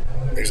with. Yeah,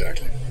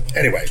 exactly.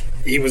 Anyway,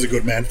 he was a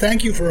good man.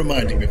 Thank you for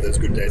reminding me of those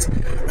good days.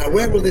 Now,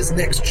 where will this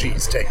next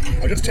cheese take me?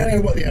 I'll just tell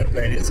you what the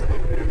airplane is.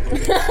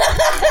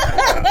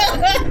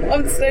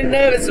 I'm so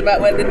nervous about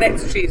where the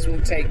next cheese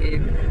will take you.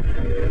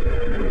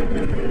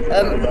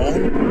 Hold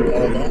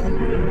on.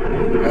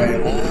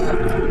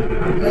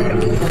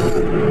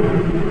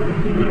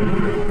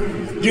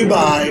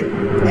 Dubai.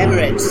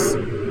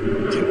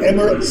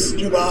 Emirates,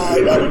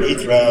 Dubai, London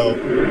Heathrow.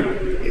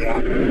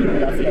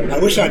 Yeah. I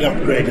wish I'd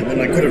upgraded, then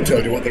I could have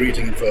told you what they're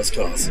eating in first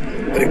class.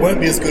 But it won't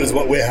be as good as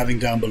what we're having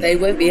down below. They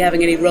won't be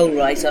having any roll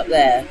right up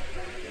there.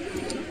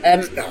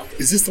 Now,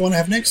 is this the one I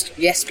have next?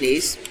 Yes,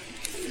 please.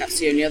 That's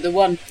the only other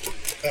one.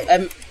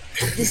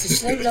 This is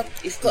so lovely.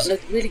 You've got a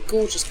really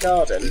gorgeous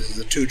garden. This is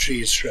a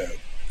two-cheese show.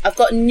 I've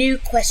got a new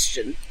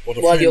question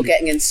while you're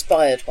getting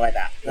inspired by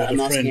that I'm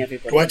asking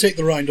everybody. Do I take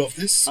the rind off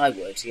this? I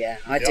would, yeah.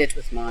 I did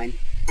with mine.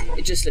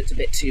 It just looked a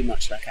bit too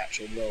much like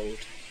actual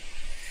rolled.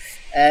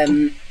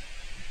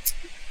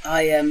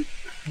 I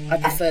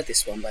preferred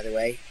this one, by the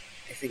way.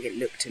 I think it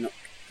looked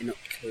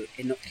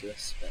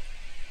innocuous, but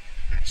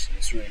actually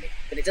it's really...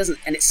 But it doesn't...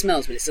 And it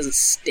smells, but it doesn't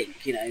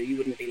stink, you know. You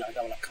wouldn't be like,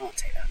 oh, well, I can't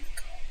take that in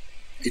the car.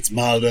 It's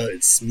milder,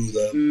 it's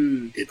smoother.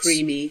 It's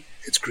creamy.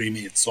 It's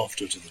creamy, it's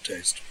softer to the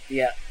taste.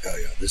 Yeah. Oh,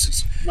 yeah, this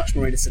is... Much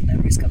more innocent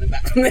memories coming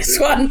back from this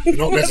one.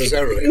 Not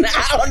necessarily.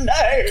 Oh,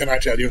 no. Can I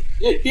tell you?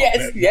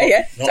 Yes,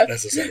 Not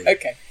necessarily.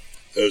 Okay.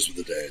 Those were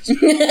the days.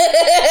 That's all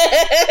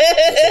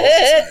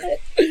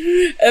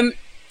I say.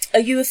 Are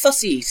you a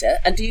fussy eater,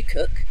 and do you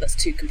cook? That's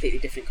two completely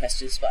different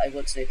questions, but I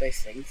want to know both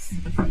things.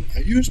 I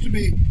used to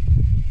be...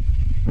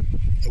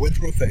 I went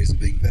through a phase of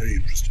being very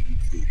interested in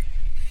food.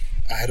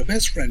 I had a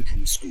best friend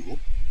from school,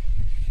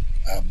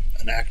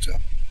 an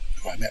actor,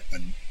 who I met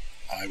when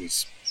I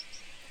was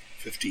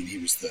 15, he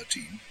was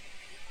 13,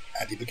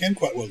 and he became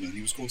quite well known.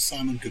 He was called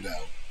Simon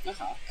Goodell.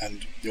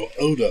 And your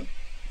older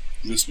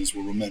listeners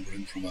will remember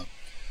him from a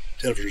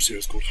television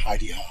series called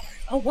Heidi High.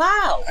 Oh,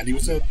 wow! And he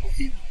was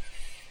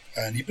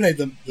he played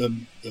the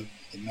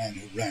man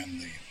who ran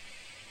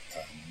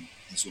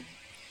the sort of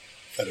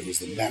fellow who was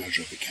the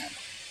manager of the camp.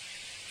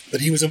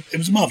 But he was a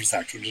marvellous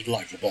actor and a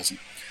delightful person.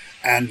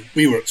 And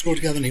we were at school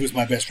together, and he was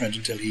my best friend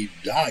until he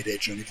died,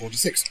 aged only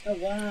 46. Oh,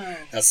 wow.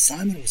 Now,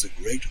 Simon was a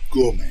great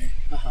gourmet,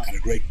 and a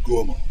great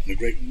gourmand, and a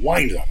great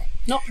wine lover.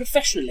 Not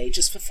professionally,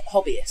 just for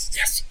hobbyists.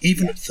 Yes,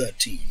 even at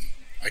 13.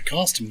 I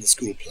cast him in the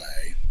school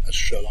play as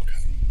Sherlock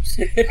Holmes.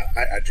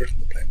 I'd written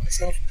the play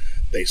myself,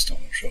 based on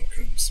a Sherlock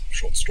Holmes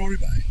short story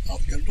by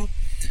Arthur Conan Doyle.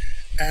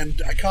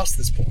 And I cast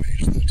this boy,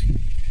 aged 13.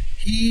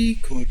 He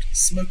could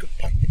smoke a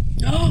pipe.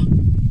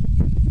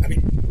 I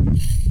mean,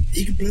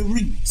 he could blow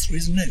rings through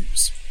his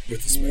nose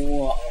with the smoke.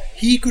 Whoa.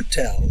 He could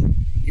tell,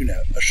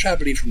 a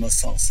Chablis from a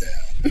Sancerre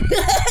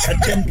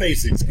at 10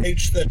 paces,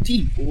 age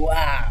 13.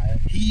 Wow.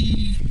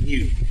 He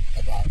knew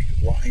about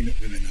wine,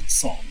 women, and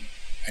song,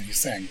 and he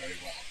sang very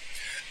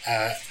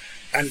well.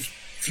 And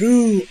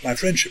through my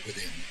friendship with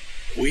him,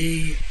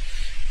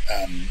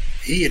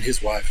 he and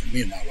his wife, and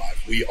me and my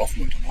wife, we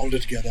often went on holiday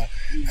together,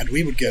 and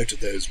we would go to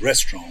those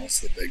restaurants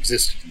that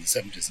existed in the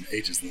 70s and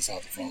 80s in the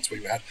south of France,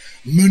 where you had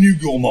menu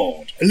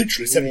gourmand,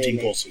 literally 17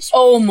 courses.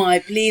 Oh my,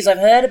 please, I've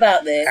heard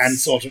about this. And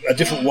sort of a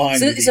different wine.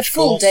 So with it's a each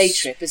full course. day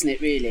trip, isn't it,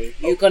 really?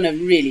 You're going to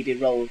really be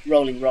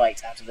rolling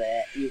right out of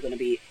there. You're going to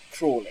be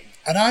crawling.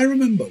 And I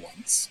remember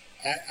once,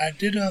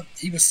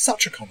 he was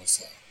such a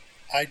connoisseur,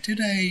 I did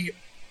a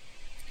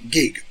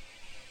gig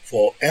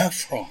for Air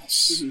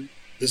France. Mm-hmm.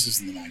 This is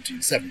in the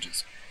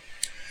 1970s.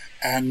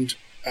 And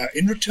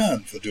in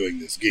return for doing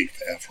this gig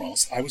for Air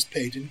France, I was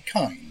paid in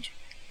kind,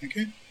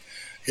 okay?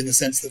 In the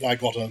sense that I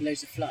got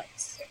loads of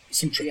flights.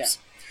 Some trips.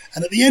 Yeah.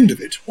 And at the end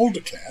of it, all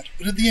declared,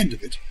 but at the end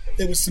of it,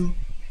 there was some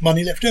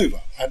money left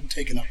over. I hadn't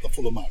taken up the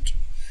full amount.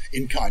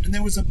 in kind, and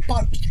there was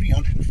about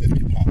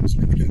 £350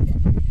 left over.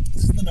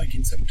 This is in the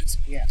 1970s.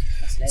 Yeah,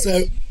 that's late.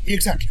 So,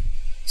 exactly.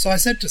 So I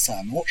said to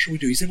Simon, what should we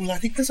do? He said, well, I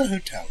think there's a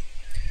hotel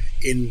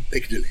in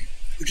Piccadilly,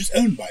 which is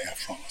owned by Air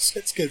France.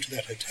 Let's go to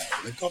that hotel.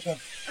 They've got a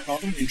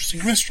rather an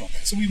interesting restaurant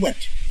there. So we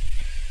went,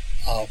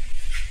 our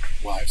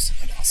wives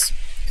and us,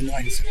 in the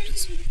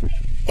 1970s.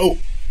 Oh,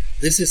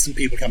 this is some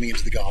people coming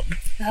into the garden.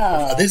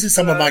 Oh. This is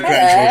some of my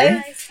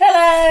grandchildren.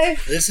 Hello.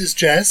 This is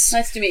Jess.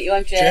 Nice to meet you.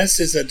 I'm Jess. Jess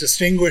is a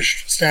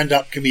distinguished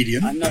stand-up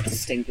comedian. I'm not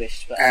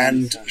distinguished, but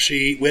And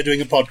we're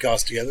doing a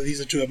podcast together.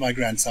 These are two of my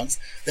grandsons.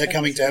 They're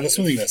coming to have a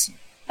swimming lesson.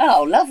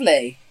 Oh,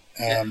 lovely.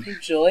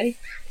 Enjoy.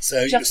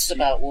 So Just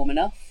about warm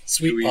enough.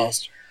 Sweet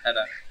past. Head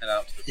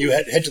out to the You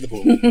head to the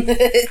pool.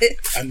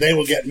 And they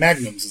will get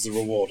magnums as a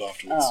reward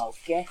afterwards. Oh,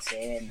 get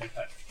in.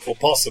 Or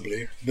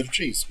possibly a bit of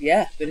cheese.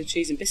 Yeah, bit of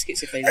cheese and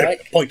biscuits if they Anyway,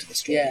 like. the point of the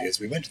story Yeah. is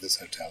we went to this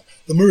hotel,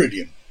 the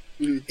Meridian,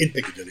 in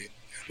Piccadilly.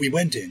 We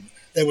went in.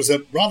 There was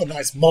a rather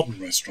nice modern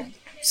restaurant.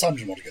 Simon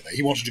didn't want to go there.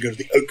 He wanted to go to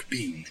the Oak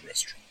Beamed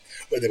restaurant,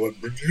 where there were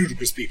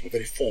ludicrous people,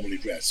 very formally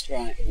dressed.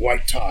 Right.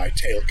 White tie,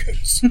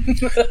 tailcoats.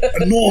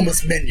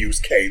 Enormous menus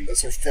came that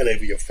sort of fell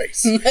over your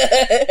face.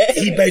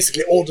 He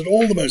basically ordered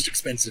all the most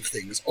expensive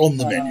things on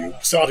the menu,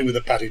 starting with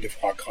a pâté de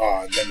foie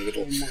gras,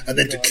 and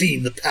then to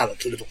clean the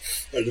palate, a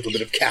little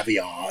bit of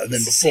caviar, and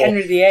then before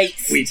Henry VIII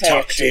we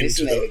tucked territory,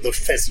 into isn't the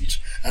pheasant,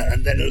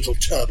 and then a little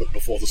turbot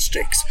before the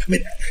steaks. I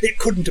mean, it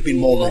couldn't have been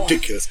more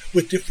ridiculous,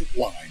 with different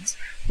wines,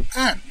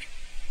 and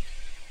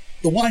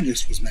the wine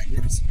list was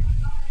magnificent.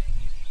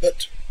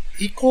 But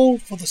he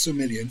called for the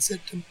sommelier and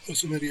said to him, "Oh,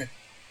 sommelier,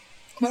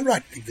 am I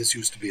right to think this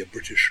used to be a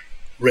British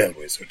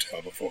Railways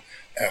hotel before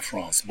Air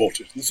France bought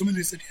it?" And the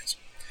sommelier said, "Yes."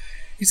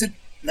 He said,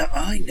 "Now,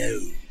 I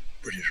know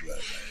British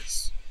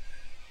Railways.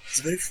 It's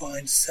a very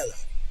fine cellar.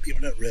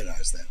 People don't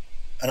realise that.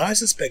 And I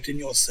suspect in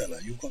your cellar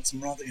you've got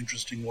some rather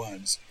interesting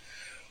wines.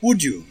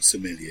 Would you,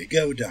 sommelier,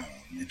 go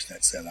down into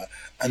that cellar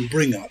and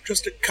bring up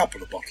just a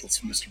couple of bottles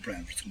for Mr.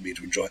 Brandreth and me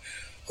to enjoy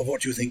of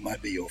what you think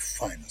might be your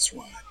finest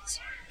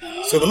wines?"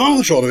 So the long and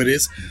the short of it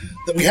is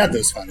that we had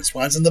those finest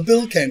wines, and the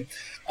bill came,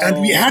 and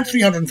we had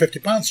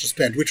 £350 to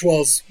spend, which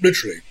was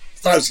literally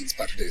thousands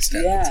by today's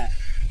standards. Yeah.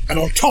 And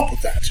on top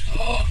of that,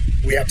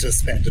 we had to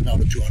spend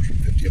another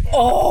 £250 a month.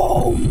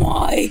 Oh,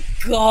 my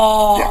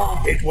God.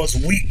 Yeah, it was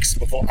weeks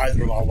before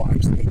either of our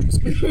wives the bill was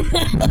paid.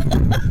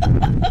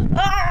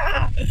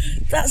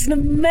 That's an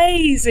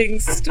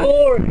amazing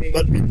story.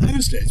 But in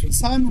those days, when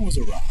Simon was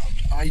around,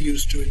 I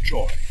used to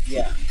enjoy.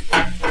 Yeah.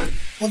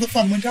 Well, the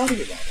fun went out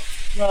of it rather.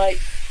 Right.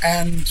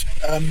 And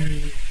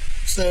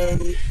so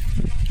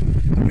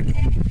I went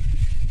on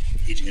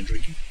eating and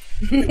drinking.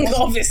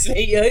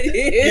 Obviously,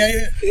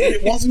 Yeah.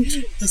 It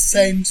wasn't the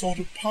same sort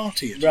of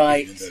party it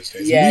had been in those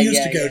days. Yeah, And we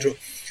used to go to,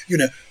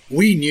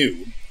 we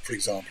knew, for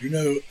example,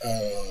 Les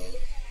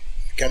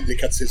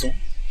Quatre Saisons,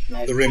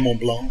 the Raymond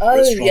Blanc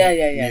restaurant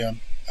near,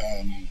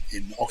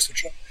 in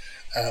Oxfordshire.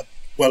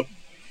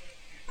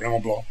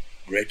 Raymond Blanc,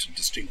 great and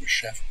distinguished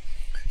chef,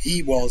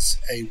 he was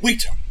a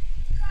waiter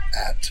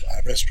at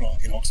a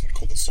restaurant in Oxford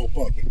called the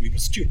Sorbonne when we were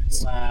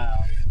students.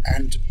 Wow.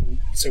 And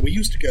so we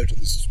used to go to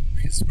his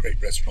great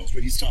restaurants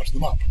when he started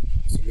them up.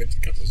 So we went to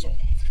Quatre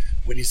Saisons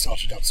when he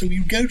started up. So we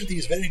would go to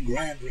these very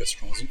grand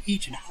restaurants and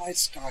eat in high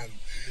style,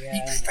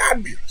 eat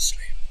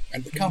fabulously,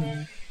 and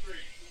become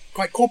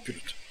quite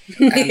corpulent.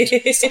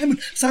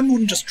 And Simon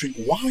wouldn't just drink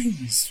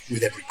wines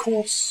with every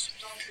course.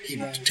 He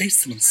would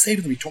taste them and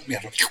savor them. He taught me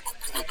how to...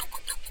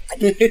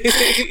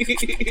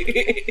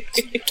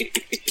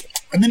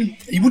 And then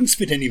he wouldn't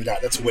spit any of it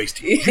out. That's a waste.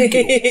 He would drink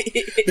it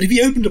all. But if he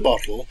opened a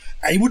bottle,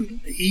 he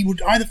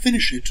would either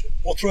finish it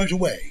or throw it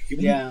away. He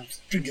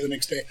wouldn't drink it the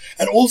next day.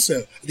 And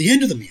also, at the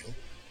end of the meal,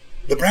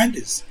 the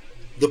brandies,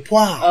 the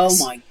poires.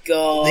 Oh my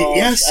God!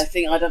 Yes, I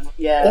think I'd have.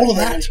 all of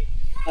that.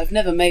 I've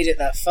never made it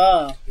that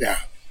far.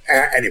 Yeah.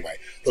 Anyway,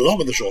 the long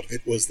and the short of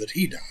it was that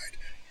he died,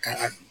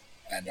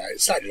 and I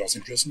slightly lost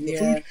interest in the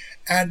food,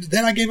 and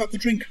then I gave up the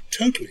drink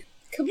totally.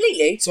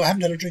 Completely. So I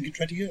haven't had a drink in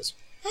 20 years.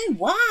 Oh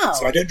wow!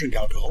 So I don't drink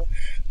alcohol,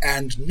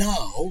 and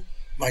now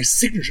my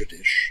signature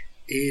dish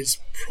is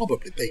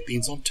probably baked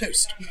beans on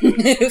toast.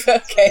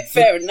 Okay,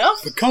 fair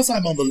enough. Because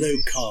I'm on the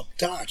low-carb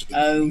diet at the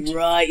moment. Oh,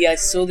 right. Yeah, I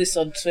saw this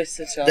on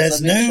Twitter, Charles.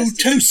 There's no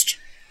toast.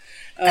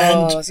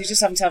 Oh, so you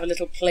just have to have a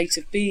little plate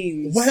of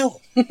beans.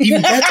 Well,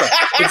 even better.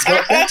 It's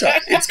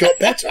got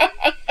better.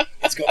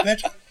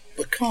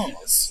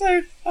 Because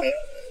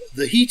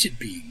the heated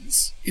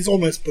beans is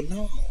almost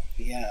banal.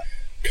 Yeah.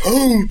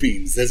 Cold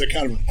beans, there's a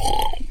kind of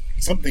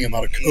something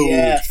about a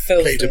cold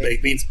plate of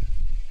baked beans.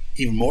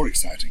 Even more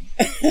exciting.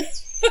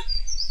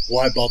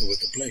 Why bother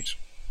with the plate?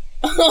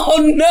 Oh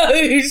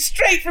no!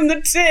 Straight from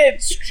the tin!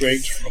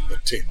 Straight from the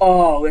tin.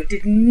 Oh, I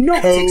did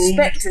not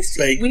expect this.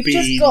 We've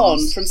beans, just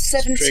gone from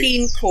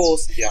 17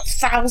 course,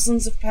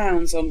 thousands of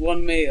pounds on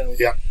one meal,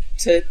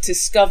 to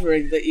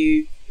discovering that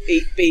you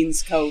eat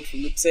beans cold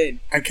from the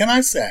tin. And can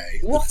I say...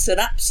 What an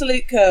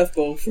absolute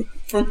curveball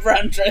from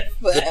Brandreth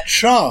there.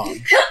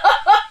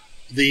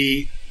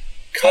 The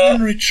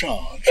culinary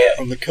charge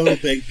from the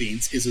cold baked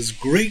beans is as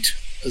great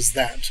as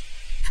that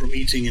from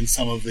eating in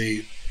some of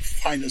the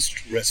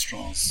finest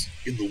restaurants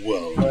in the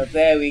world. Well,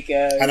 there we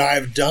go. And I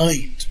have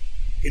dined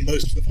in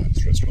most of the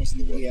finest restaurants in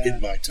the world Yeah.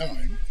 in my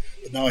time,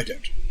 but now I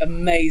don't.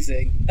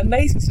 Amazing.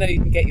 Amazing to know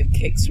you can get your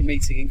kicks from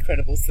eating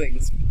incredible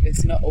things.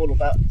 It's not all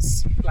about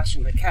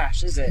splashing the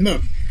cash, is it?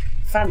 No.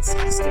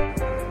 Fantastic.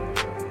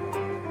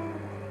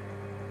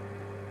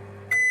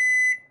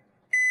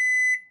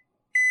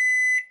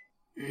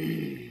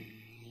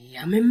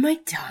 Yum in my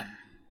tum.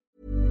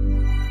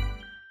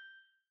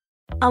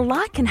 A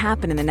lot can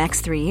happen in the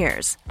next 3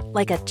 years.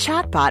 Like a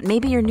chatbot may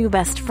be your new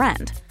best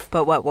friend.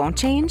 But what won't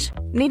change?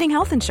 Needing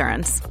health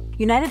insurance.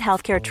 United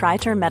Healthcare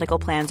Tri-Term Medical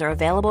Plans are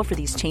available for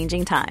these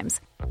changing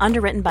times.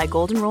 Underwritten by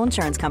Golden Rule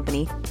Insurance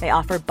Company, they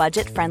offer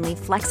budget-friendly,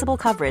 flexible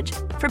coverage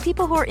for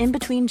people who are in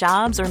between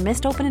jobs or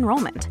missed open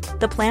enrollment.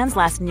 The plans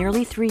last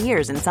nearly 3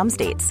 years in some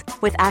states,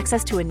 with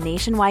access to a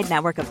nationwide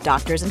network of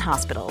doctors and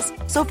hospitals.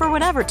 So for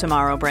whatever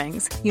tomorrow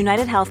brings,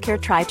 United Healthcare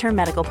Tri-Term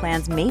Medical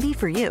Plans may be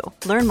for you.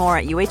 Learn more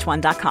at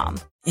uh1.com.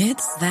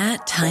 It's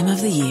that time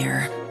of the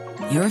year.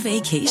 Your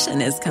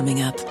vacation is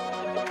coming up.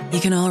 You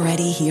can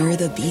already hear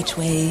the beach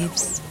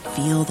waves,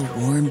 feel the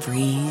warm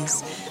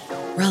breeze,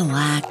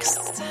 relax,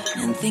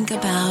 and think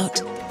about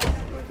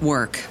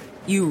work.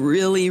 You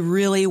really,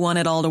 really want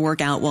it all to work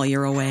out while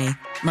you're away.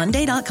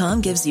 Monday.com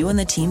gives you and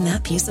the team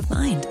that peace of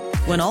mind.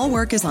 When all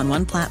work is on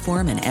one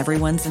platform and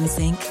everyone's in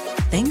sync,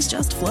 things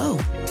just flow.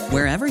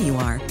 Wherever you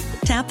are,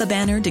 tap the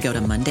banner to go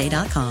to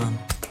Monday.com.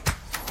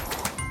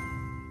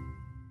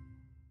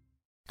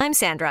 I'm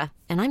Sandra,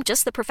 and I'm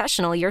just the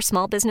professional your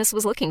small business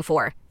was looking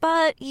for.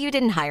 But you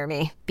didn't hire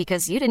me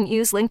because you didn't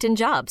use LinkedIn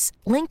Jobs.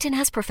 LinkedIn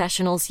has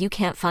professionals you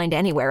can't find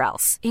anywhere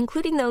else,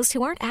 including those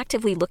who aren't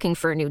actively looking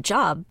for a new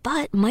job,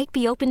 but might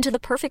be open to the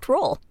perfect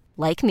role,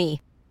 like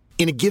me.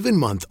 In a given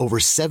month, over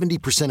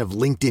 70% of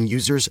LinkedIn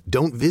users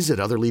don't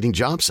visit other leading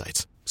job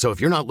sites. So if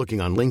you're not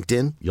looking on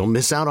LinkedIn, you'll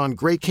miss out on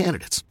great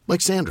candidates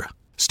like Sandra.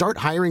 Start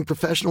hiring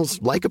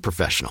professionals like a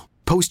professional.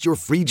 Post your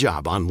free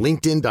job on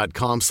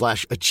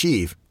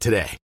linkedin.com/achieve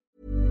today.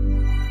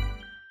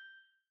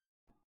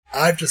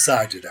 I've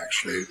decided,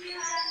 actually,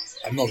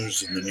 I'm not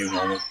interested in the new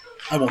normal.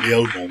 I want the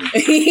old normal.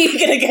 You're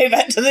going to go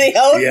back to the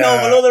old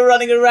normal, all the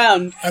running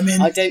around. I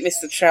mean, I don't miss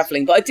the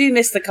travelling, but I do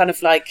miss the kind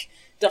of like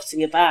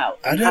dotting about.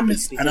 I don't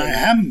miss, and I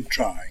am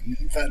trying.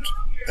 In fact,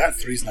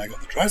 that's the reason I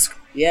got the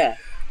tricycle. Yeah.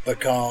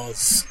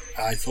 Because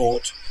I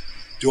thought,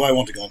 do I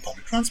want to go on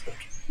public transport?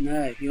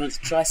 No, you want to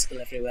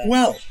tricycle everywhere.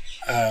 Well,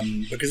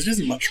 because it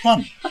isn't much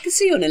fun. I can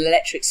see you on an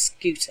electric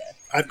scooter.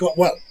 I've got,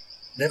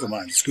 never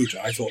mind the scooter.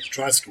 I thought the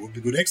tricycle would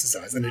be good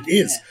exercise, and it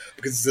is,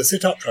 because it's a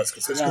sit-up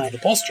tricycle, so it's good for the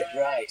posture.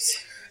 Right.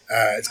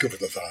 It's good for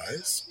the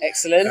thighs.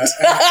 Excellent.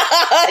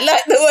 I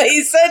like the way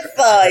you said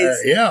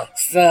thighs. Yeah.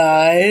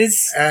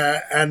 Thighs.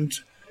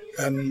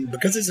 And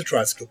because it's a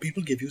tricycle,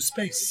 people give you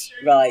space.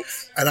 Right.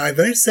 And I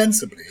very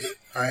sensibly,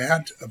 I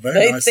had a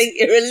very nice... They think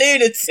you're a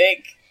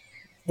lunatic.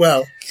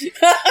 Well,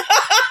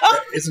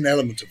 there is an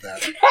element of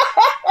that.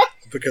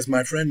 Because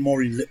my friend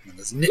Maureen Lipman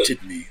has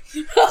knitted me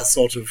a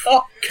sort of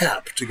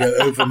cap to go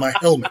over my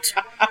helmet.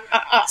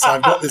 So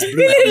I've got this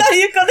blue... You look like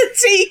you've got a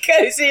tea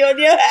cozy on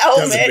your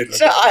helmet,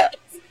 child.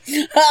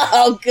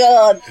 Oh,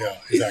 God. Yeah,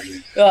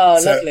 exactly. Oh,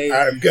 so lovely.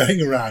 I'm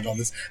going around on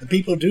this, and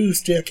people do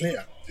steer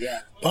clear.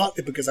 Yeah.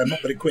 Partly because I'm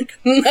not very quick.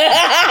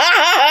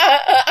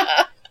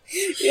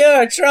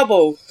 You're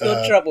trouble.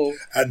 You're trouble.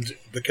 And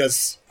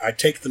because I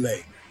take the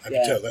lane. I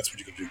can tell that's what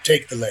you've got to do.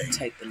 Take the lane.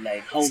 Take the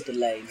lane. Hold the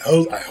lane.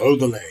 I hold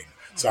the lane.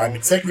 So I'm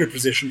in secondary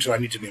position till I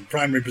need to be in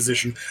primary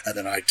position, and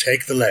then I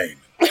take the lane.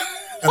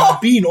 And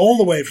I've been all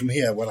the way from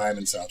here when I'm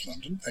in South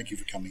London. Thank you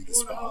for coming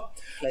this far.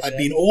 Pleasure. I've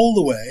been all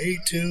the way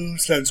to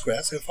Sloane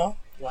Square so far.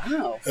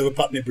 Wow. Over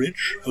Putney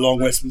Bridge, along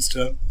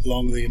Westminster,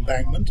 along the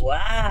embankment.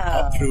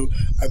 Wow. Up through.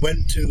 I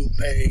went to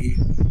pay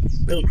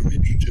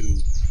pilgrimage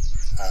to.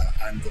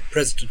 I'm the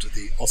president of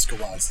the Oscar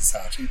Wilde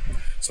Society,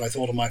 so I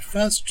thought on my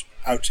first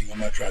outing on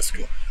my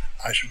tricycle,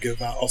 I should go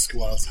via Oscar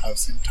Wilde's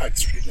house in Tite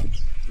Street,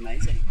 London.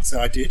 Amazing. So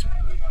I did,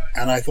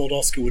 and I thought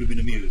Oscar would have been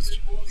amused.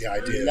 The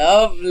idea.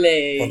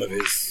 Lovely. One of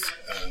his.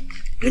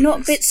 You're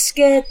not a bit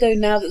scared though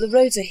now that the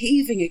roads are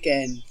heaving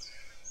again?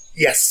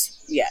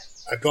 Yes. Yeah.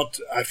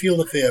 I feel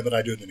the fear, but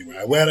I do it anyway.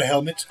 I wear a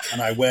helmet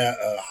and I wear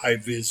a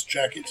high-vis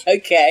jacket.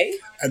 Okay.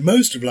 And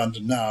most of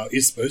London now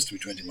is supposed to be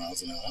 20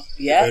 miles an hour.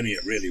 Yeah. If only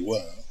it really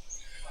were.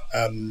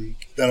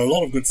 There are a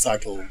lot of good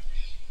cycle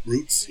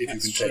routes if you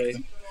can take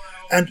them.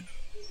 And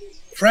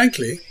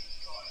frankly,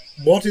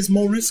 what is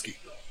more risky?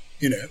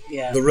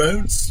 The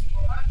roads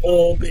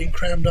or being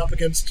crammed up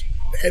against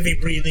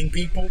heavy-breathing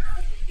people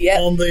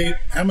on the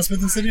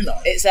Hammersmith and City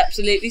line? It's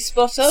absolutely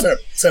spot on.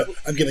 So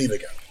I'm giving it a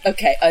go.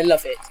 Okay, I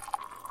love it.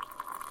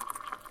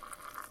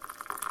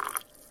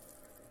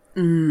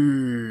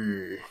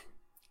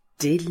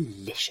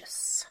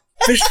 Delicious.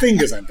 Fish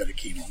fingers I'm very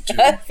keen on too.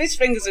 Fish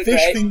fingers are great.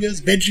 Fish fingers,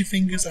 veggie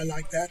fingers, I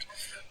like that.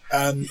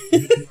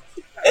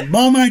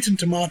 Marmite and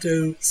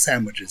tomato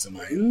sandwiches are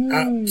my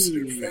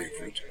absolute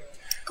favourite.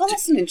 God,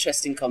 that's an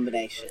interesting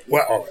combination.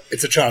 Well,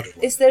 it's a childhood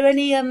one. Is there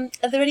any? Are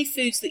there any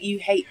foods that you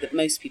hate that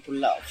most people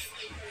love?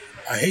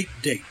 I hate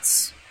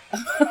dates.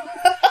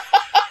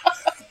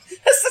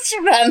 such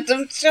a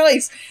random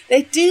choice.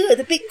 They do.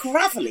 They're a bit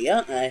gravelly,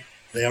 aren't they?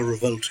 They are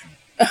revolting.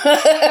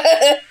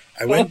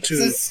 I went to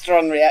a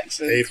strong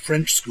reaction. a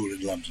French school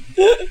in London,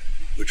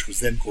 which was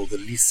then called the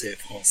Lycée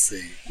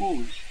Français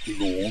de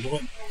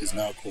Londres, is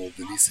now called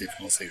the Lycée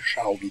Français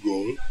Charles de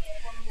Gaulle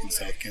in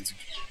South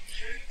Kensington.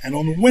 And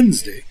on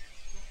Wednesday,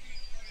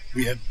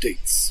 we had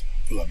dates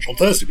for lunch. On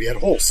Thursday, we had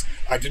horse.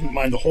 I didn't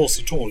mind the horse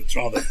at all. It's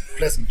rather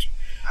pleasant.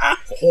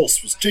 The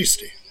horse was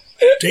tasty.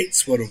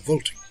 Dates were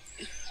revolting.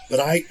 But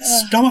I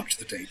stomached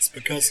the dates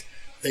because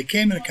they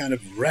came in a kind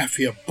of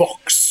raffia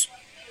box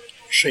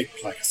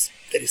shaped like a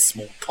very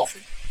small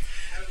coffin.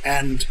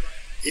 And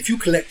if you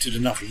collected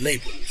enough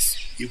labels,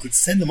 you could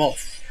send them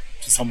off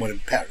to somewhere in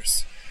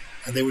Paris.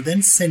 And they would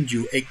then send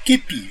you a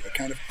képi, a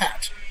kind of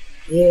hat,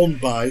 worn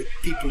by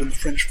people in the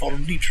French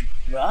Foreign Legion.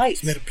 Right.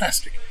 It's made of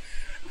plastic.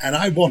 And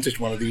I wanted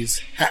one of these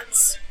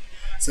hats.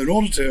 So in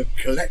order to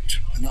collect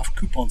enough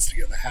coupons to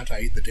get the hat, I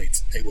ate the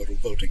dates. They were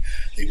revolting.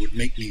 They would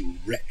make me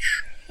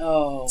retch.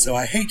 Oh. So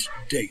I hate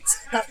dates.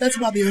 That's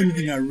about the only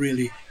thing I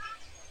really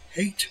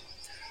hate.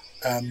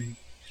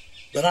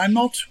 But I'm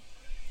not...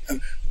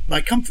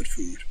 my comfort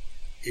food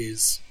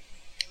is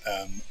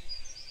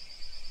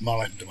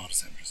marmite and tomato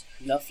sandwiches.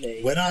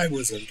 Lovely. When I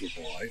was a little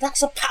boy...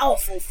 That's a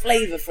powerful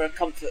flavour for a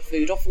comfort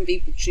food. Often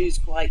people choose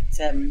quite...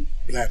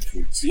 bland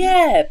foods.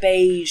 Yeah,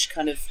 beige,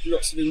 kind of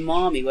lots of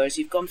umami, whereas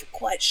you've gone for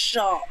quite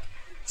sharp,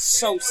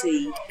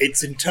 salty...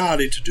 It's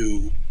entirely to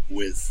do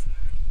with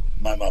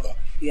my mother,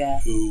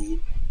 who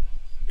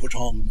put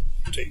on...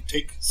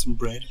 Take some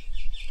bread,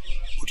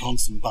 put on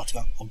some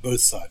butter on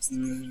both sides of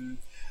the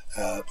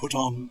bread, put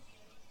on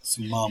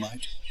some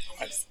marmite,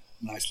 quite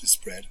nicely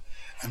spread,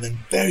 and then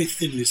very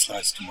thinly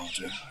sliced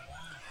tomato.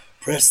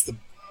 Press the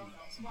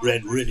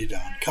bread really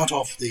down, cut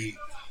off the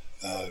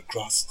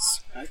crusts,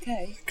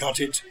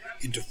 cut it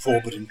into 4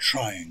 but in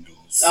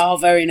triangles. Oh,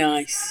 very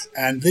nice.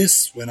 And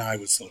this, when I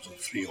was sort of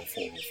 3 or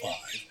 4 or 5,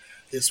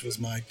 this was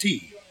my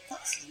tea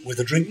with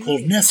a drink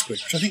called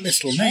Nesquik, which I think they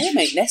still make. They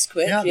make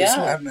Nesquik, yeah. They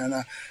still have,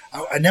 and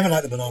I never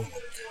liked the banana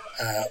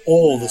one,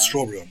 or the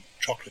strawberry one,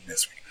 chocolate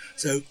Nesquik.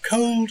 So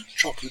cold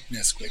chocolate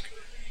Nesquik,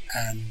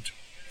 and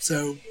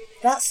so...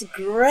 That's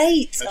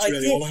great. That's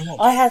really all I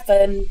want.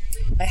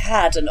 I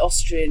had an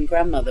Austrian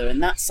grandmother,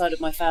 and that side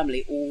of my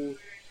family all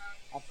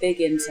are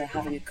big into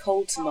having a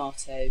cold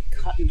tomato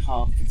cut in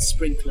half with a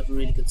sprinkle of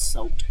really good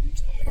salt on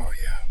top. Oh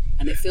yeah.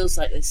 And it feels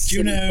like there's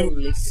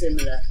probably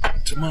similar.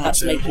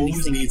 Tomato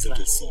always needs a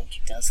little salt.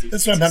 It does.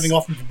 That's what I'm having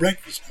often for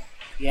breakfast now.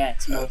 Yeah,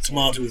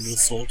 tomato with a little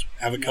salt,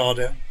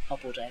 avocado,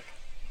 hard-boiled egg.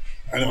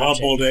 And a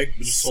hard-boiled egg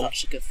with salt.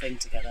 Such a good thing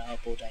together,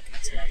 hard-boiled egg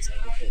and tomato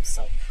with a bit of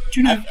salt. Do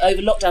you know?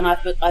 Over lockdown,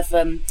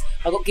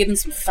 I got given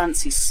some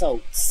fancy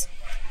salts,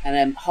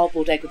 and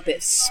hard-boiled egg with a bit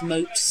of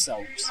smoked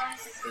salt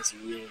is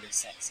really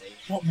sexy.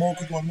 What more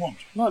could one want?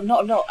 Not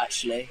a lot,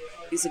 actually.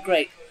 These are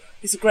great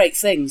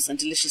things and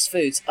delicious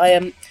foods. I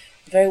am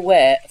very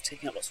aware of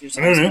taking up lots of your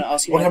time. No.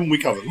 What haven't we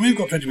covered? We've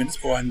got 20 minutes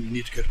before I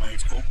need to go to my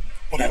next call.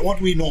 What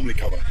do we normally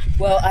cover?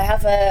 Well, I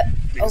have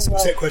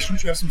set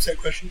questions. Do you have some set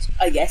questions?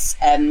 Yes.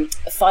 A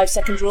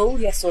 5-second rule,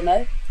 yes or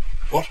no?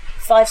 What?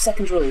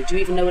 5-second rule. Do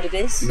you even know what it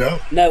is? No.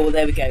 No, well,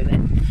 there we go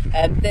then.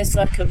 There's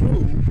like a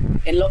rule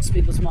in lots of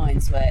people's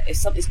minds where if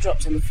something's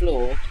dropped on the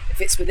floor,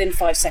 if it's within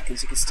 5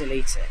 seconds, you can still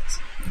eat it.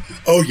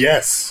 Oh,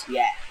 yes.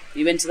 Yeah.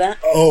 You into that?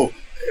 Oh,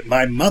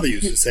 my mother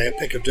used to say, a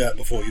peck of dirt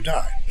before you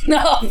die.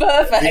 Oh,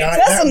 perfect.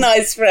 That's a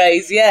nice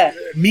phrase, yeah.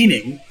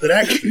 Meaning that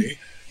actually...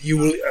 You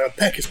will.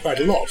 Peck is quite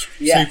a lot,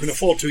 yes. So you can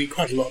afford to eat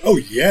quite a lot. Oh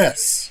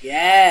yes,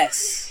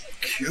 yes.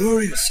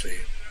 Curiously,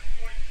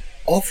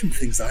 often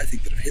things I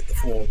think that have hit the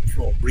floor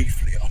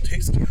briefly are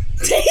tastier.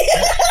 It's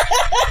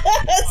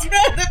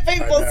rare that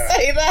people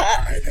say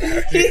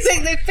that. Do you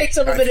think they've picked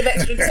up a bit of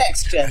extra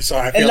texture?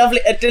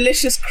 A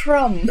delicious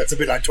crumb. That's a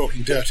bit like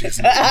talking dirty,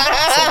 isn't it?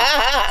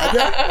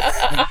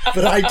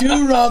 But I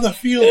do rather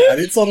feel that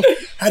it's sort of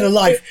had a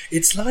life.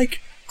 It's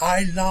like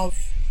I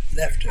love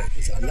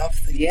leftovers. I love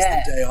things the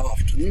day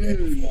after, the day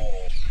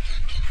before.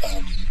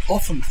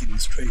 Often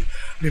things trade.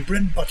 I mean,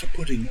 bread and butter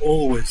pudding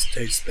always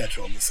tastes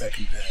better on the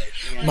second day.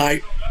 Yeah.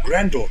 My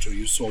granddaughter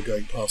you saw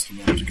going past a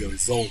moment ago,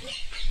 Isolde.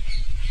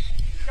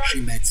 She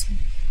makes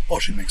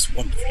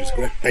wonderful. She's a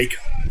great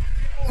baker.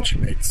 And she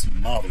made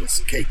some marvellous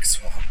cakes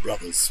for her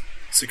brother's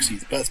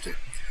 60th birthday.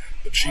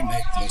 But she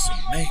made the most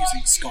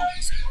amazing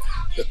scones.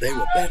 But they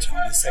were better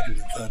on the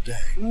second and third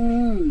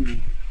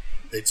day.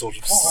 They'd sort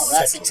of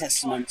that's a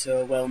testament to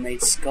a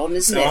well-made scone,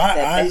 isn't it?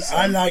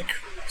 I like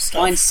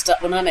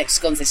stuff. When I make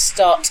scones, they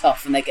start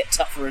tough and they get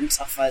tougher and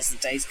tougher as the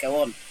days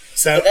go on.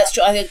 So but that's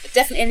true. I think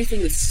definitely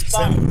anything with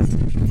spark.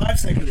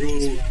 5-second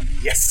rule,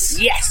 yes.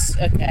 Yes,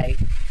 okay.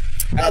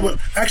 Well,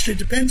 actually, it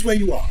depends where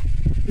you are.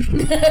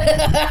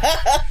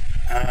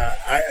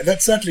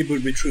 That certainly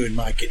would be true in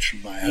my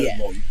kitchen, my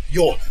home, or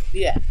your home.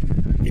 Yeah.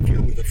 If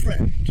you're with a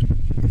friend.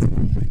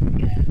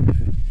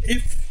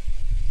 If,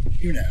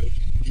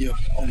 you're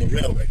on the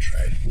railway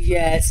train.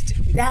 Yes,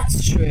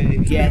 that's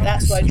true. Yeah,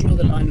 that's why I draw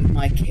the line with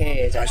my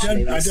kid.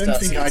 Actually, I don't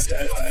think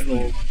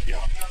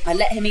I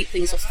let him eat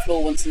things off the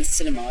floor once in the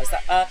cinema. Is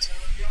that bad?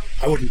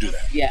 I wouldn't do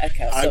that. Yeah,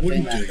 okay, I'll I stop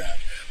wouldn't doing do that.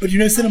 But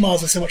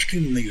cinemas are so much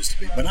cleaner than they used to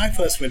be. When I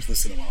first went to the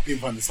cinema,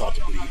 people find this hard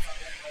to believe,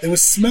 there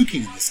was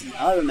smoking in the cinema.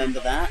 I remember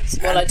that.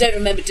 Well, I don't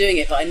remember doing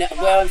it, but I know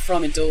where I'm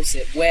from in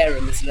Dorset,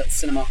 Wareham, there's a little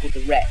cinema called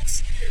the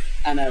Rex,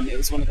 and it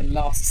was one of the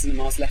last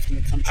cinemas left in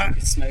the country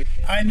with smoking.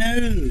 I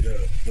know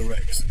the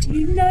Rex. Do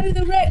you know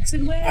the Rex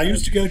in Wareham? I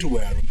used to go to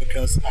Wareham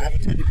because I have a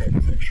teddy bear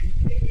collection.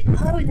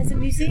 Oh, and there's a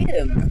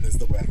museum. And there's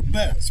the Wareham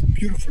Bears.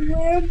 Beautiful.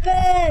 Wareham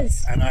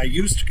Bears. And I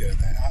used to go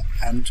there,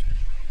 and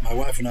my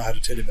wife and I had a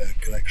teddy bear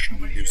collection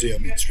in a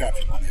museum in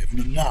Stratford-upon-Avon,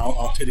 and now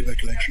our teddy bear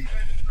collection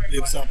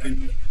lives up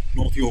in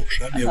North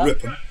Yorkshire, near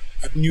Ripon,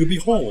 at Newby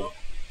Hall,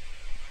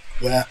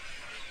 where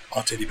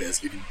our teddy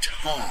bears live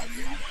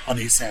entirely on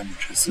honey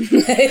sandwiches.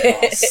 They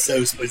are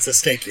so small. It's a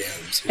stately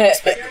home, so you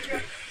expect them to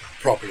be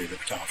properly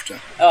looked after.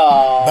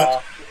 Aww.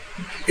 But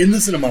in the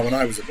cinema when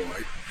I was a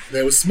boy,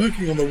 there was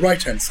smoking on the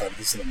right-hand side of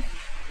the cinema.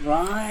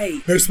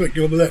 Right. No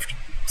smoking on the left.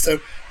 So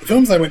the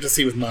films I went to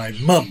see with my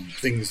mum,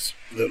 things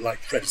that like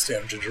Fred Astaire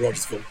and Ginger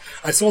Rogers film,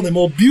 I saw them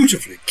all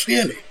beautifully,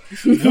 clearly.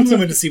 The films I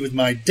went to see with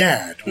my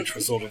dad, which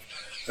were sort of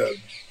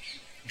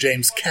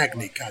James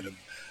Cagney kind of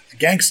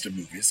gangster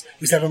movies,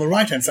 we sat on the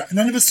right-hand side, and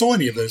I never saw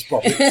any of those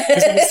properly,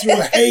 because it was through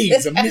a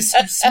haze, a mist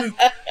of smoke.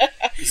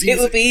 It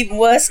would be even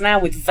worse now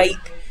with vape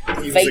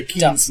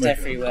dust smoker.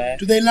 Everywhere.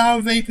 Do they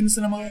allow vape in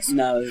cinemas?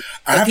 No.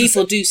 But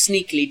people do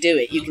sneakily do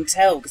it. You can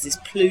tell because this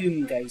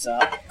plume goes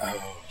up.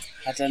 Oh.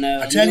 I don't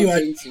know. I tell you,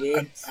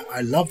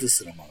 I love the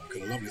cinema. I've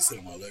got a lovely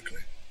cinema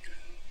locally.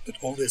 But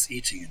all this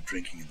eating and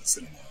drinking in the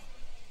cinema,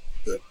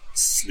 the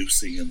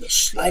sluicing and the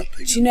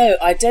slurping.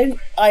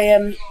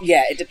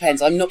 It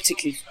depends. I'm not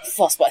particularly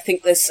fussed, but I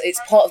think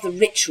it's part of the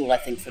ritual, I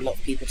think, for a lot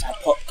of people to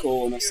have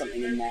popcorn or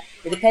something in there.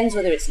 It depends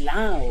whether it's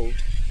loud.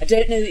 I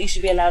don't know that you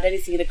should be allowed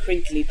anything in a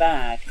crinkly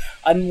bag.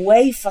 I'm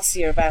way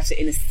fussier about it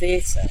in a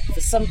theatre.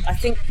 I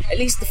think at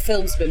least the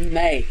film's been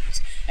made,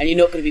 and you're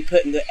not going to be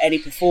putting any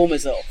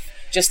performers off,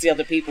 just the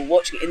other people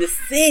watching it. In the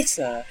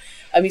theatre,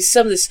 I mean,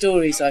 some of the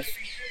stories I've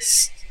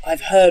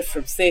heard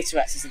from theatre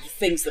actors of the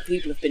things that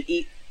people have been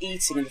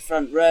eating in the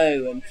front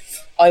row. And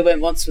I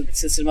went once to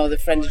cinema with a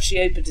friend, and she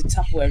opened a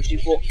Tupperware and she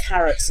bought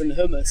carrots and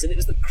hummus, and it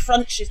was the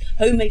crunchiest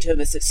homemade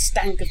hummus that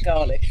stank of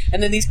garlic,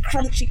 and then these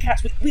crunchy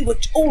carrots.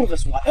 All of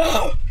us were like,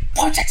 oh,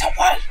 put it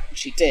away. And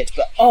she did,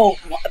 but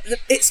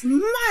it's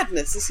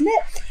madness, isn't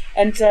it?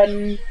 And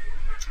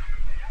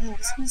what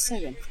was I going to say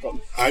then? I've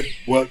forgotten. I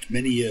worked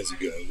many years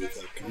ago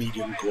with a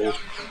comedian called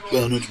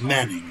Bernard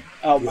Manning.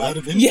 Oh, you heard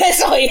of him?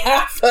 Yes, I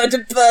have heard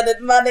of Bernard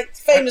Manning.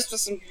 Famous for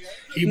some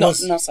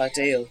not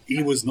ideal.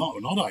 He was not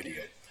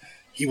ideal.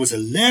 He was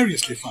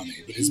hilariously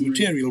funny, but his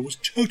material was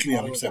totally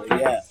unacceptable.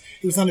 Yeah.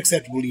 It was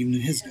unacceptable even in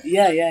his day.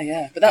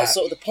 Yeah. But that was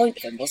sort of the point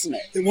then, wasn't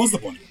it? It was the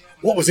point.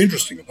 What was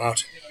interesting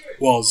about it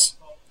was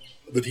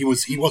that he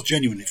was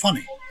genuinely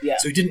funny. Yeah.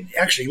 So he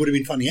would have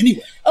been funny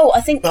anyway. Oh,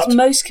 I think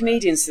most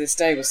comedians to this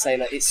day will say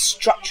it's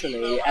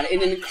structurally and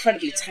in an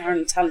incredibly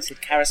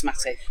talented,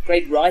 charismatic,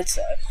 great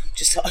writer,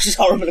 just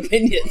horrible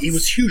opinions. He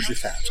was hugely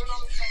fat,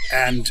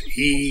 and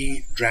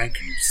he drank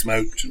and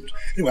smoked, and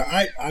anyway,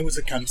 I was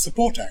a kind of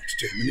support act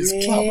to him in his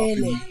club up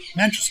in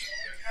Manchester,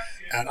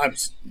 and I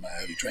was in my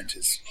early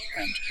 20s,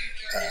 and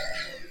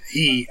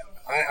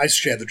I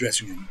shared the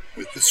dressing room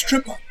with the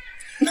stripper.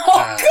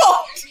 Oh,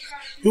 God!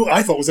 Who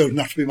I thought was old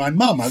enough to be my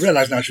mum. I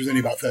realised now she was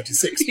only about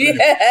 36.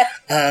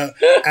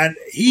 And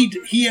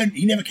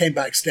he never came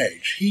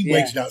backstage. He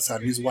waited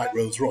outside in his white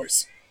Rolls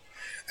Royce.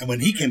 And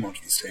when he came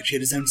onto the stage, he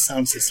had his own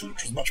sound system,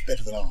 which was much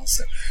better than ours.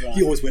 So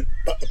he always went.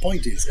 But the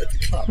point is, at the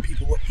club,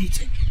 people were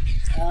eating.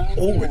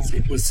 Always,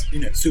 it was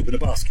soup in a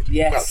basket.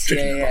 Yes, well,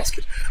 chicken in a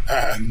basket.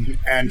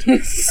 And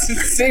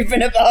soup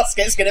in a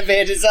basket's going to be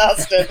a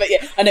disaster. But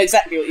yeah, I know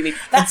exactly what you mean.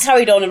 That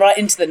carried on right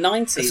into the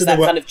 90s. So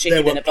kind of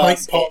chicken in a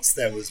basket.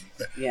 There were pint pots.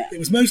 It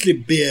was mostly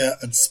beer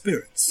and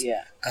spirits.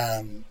 Yeah.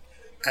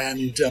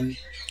 But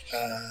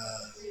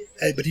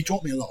he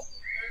taught me a lot.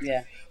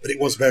 Yeah. But it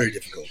was very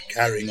difficult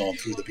carrying on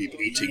through the people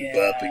eating,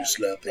 burping,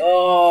 slurping.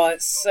 Oh,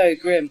 it's so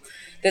grim.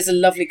 There's a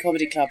lovely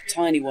comedy club, a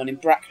tiny one in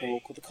Bracknell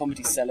called the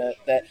Comedy Cellar,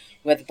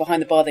 where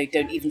behind the bar they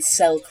don't even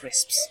sell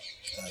crisps.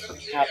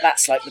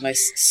 That's like the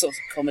most sort of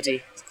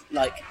comedy,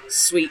 like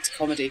sweet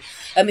comedy.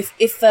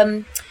 If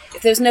there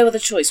was no other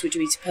choice, would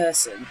you eat a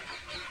person?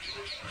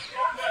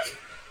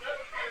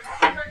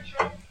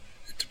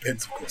 It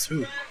depends, of course,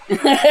 who.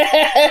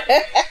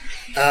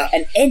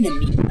 An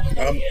enemy.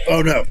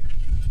 Oh no.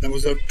 There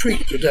was a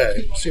treat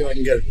today. Let's see if I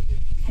can get it.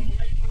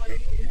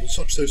 It was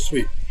so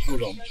sweet.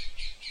 Hold on.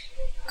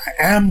 I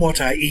am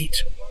what I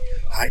eat.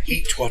 I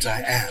eat what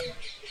I am.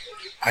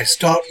 I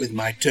start with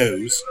my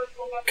toes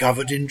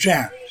covered in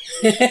jam.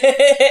 And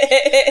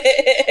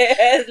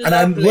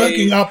I'm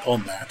working up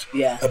on that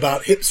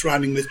about hips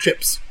rhyming with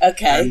chips.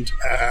 Okay. And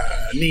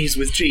knees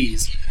with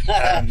cheese.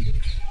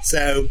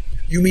 So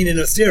you mean in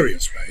a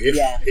serious way?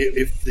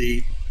 If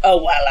the...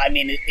 Oh, well, I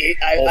mean,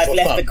 I've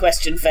left the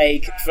question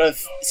vague so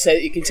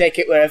that you can take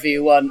it wherever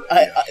you want.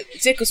 It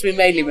tickles me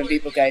mainly when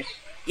people go,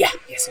 yes,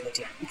 I would,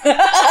 yeah.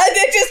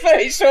 They're just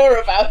very sure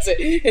about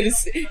it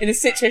in a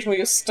situation where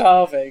you're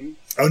starving.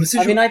 Oh, in a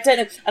situation... I mean, I don't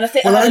know. And I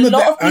think Well, I had I'm a a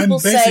lot bit- of people I'm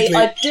say basically-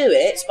 I'd do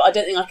it, but I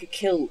don't think I could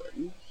kill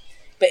them.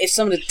 But if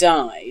someone had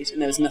died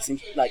and there was nothing,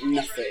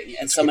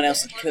 and someone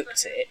else had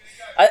cooked it,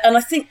 and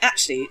I think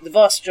actually the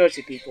vast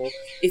majority of people,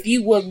 if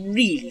you were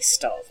really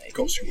starving, Of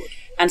course you would.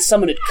 and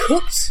someone had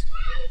cooked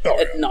Oh,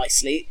 it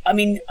nicely, I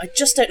mean, I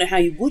just don't know how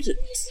you wouldn't.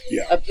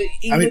 Yeah. But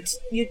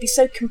you'd be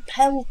so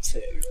compelled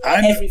to,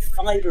 every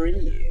fibre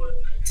in you,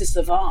 to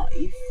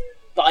survive.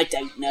 But I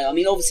don't know. I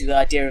mean, obviously the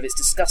idea of it's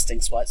disgusting,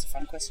 that's why it's a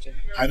fun question.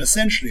 I'm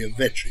essentially a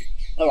veggie.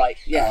 All right,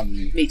 yeah,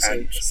 me too,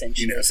 and,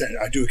 essentially.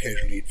 I do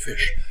occasionally eat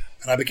fish.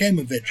 And I became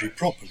a veggie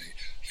properly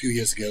a few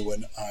years ago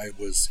when I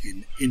was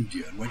in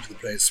India and went to the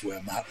place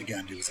where Mahatma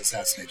Gandhi was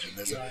assassinated. And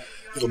there's a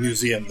little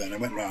museum there, and I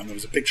went round, there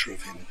was a picture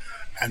of him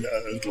and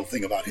a little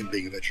thing about him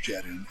being a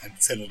vegetarian, and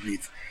it said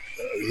underneath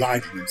a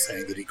line from him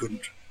saying that he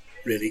couldn't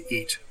really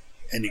eat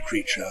any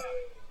creature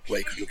where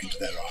he could look into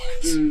their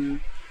eyes.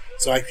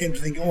 So I came to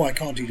think, I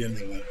can't eat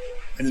anything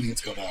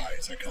that's got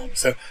eyes, I can't.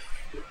 So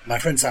my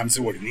friend Sam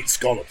said, well, you can eat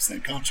scallops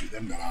then, can't you?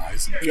 They've got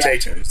eyes. And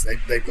potatoes,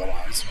 they've got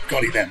eyes.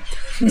 Can't eat them.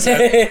 So,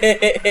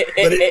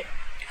 but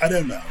I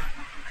don't know.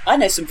 I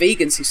know some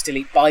vegans who still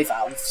eat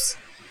bivalves.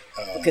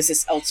 Because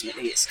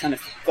it's kind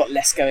of got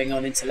less going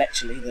on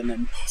intellectually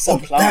than some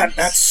plants.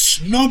 That's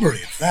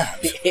snobbery of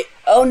that.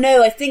 Oh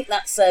no, I think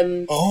that's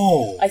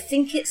Oh. I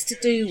think it's to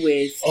do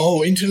with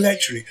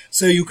Intellectually.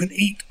 So you can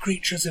eat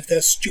creatures if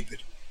they're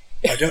stupid.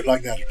 I don't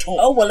like that at all.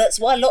 Oh well,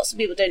 that's why lots of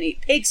people don't eat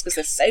pigs, because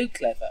they're so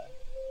clever.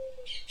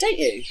 Don't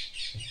you?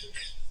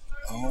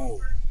 Oh.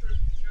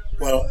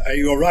 Well,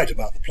 you're right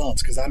about the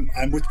plants, because I'm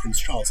with Prince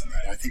Charles on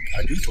that. I think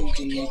I do talk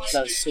to the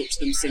plants. Talk to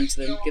them, sing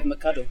to them, give them a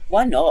cuddle.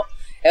 Why not?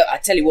 I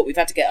tell you what, we've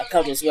had to get our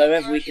cuddles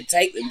wherever we could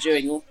take them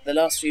during the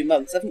last few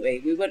months, haven't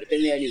we? We won't have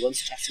been the only ones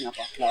chatting up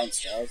our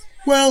plants, Charles.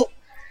 Well,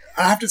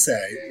 I have to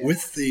say,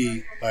 with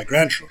my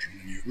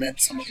grandchildren, and you've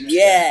met some of them today,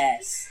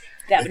 yes,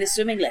 they're having a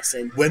swimming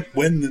lesson.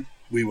 When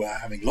we were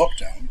having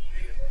lockdown,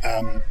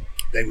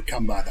 they would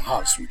come by the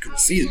house. We couldn't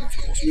see them, of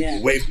course. We'd be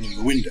away from them in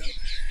the window.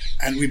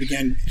 And we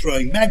began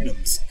throwing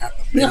magnums at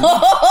them.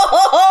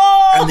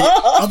 And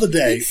the other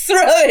day...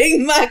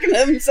 Throwing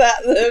magnums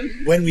at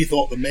them! When we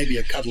thought that maybe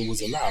a cuddle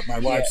was allowed, my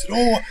wife said,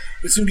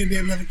 we're soon going to be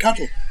able to have a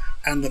cuddle.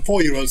 And the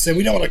 4-year-old said,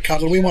 we don't want a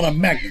cuddle, we want a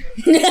magnum.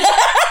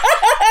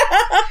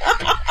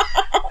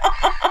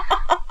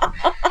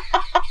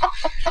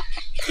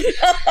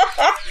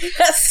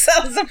 That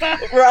sounds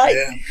about right.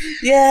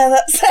 Yeah,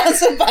 that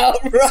sounds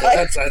about right. So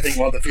that's, I think,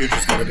 what the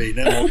future's going to be.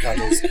 No more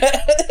cuddles.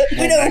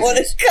 We don't want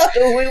a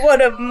cuddle, we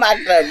want a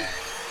magnum.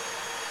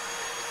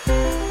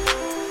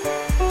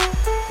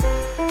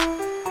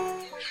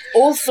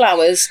 All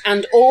flowers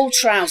and all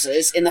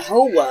trousers in the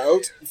whole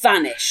world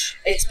vanish.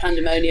 It's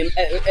pandemonium.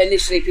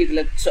 Initially, people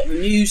are sort of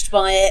amused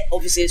by it.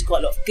 Obviously, there's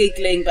quite a lot of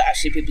giggling, but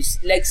actually people's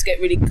legs get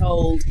really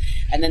cold.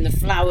 And then the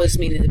flowers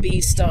mean that the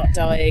bees start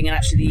dying, and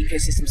actually the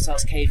ecosystem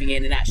starts caving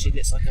in, and actually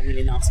it's like a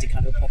really nasty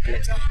kind of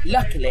apocalypse.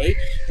 Luckily,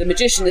 the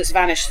magician that's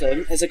vanished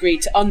them has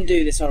agreed to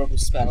undo this horrible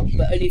spell,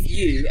 but only if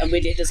you, and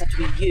really it does have to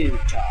be you,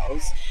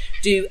 Charles,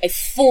 do a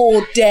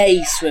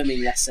 4-day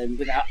swimming lesson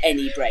without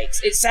any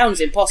breaks. It sounds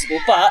impossible,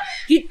 but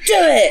you do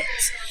it!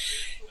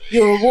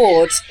 Your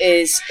reward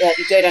is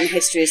you go down in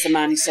history as the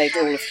man who saved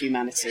all of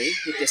humanity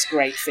with this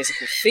great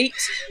physical feat.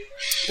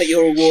 But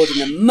your reward in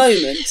the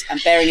moment, and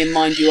bearing in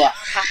mind you are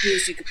happy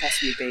as you could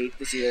possibly be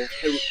because you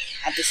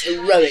had this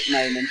heroic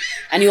moment,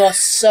 and you are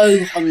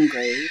so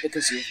hungry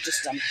because you've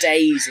just done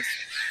days of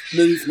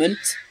movement,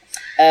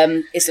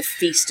 is the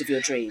feast of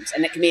your dreams.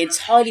 And it can be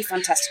entirely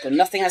fantastical.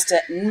 Nothing has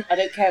to... I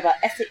don't care about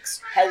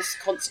ethics, health,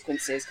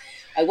 consequences.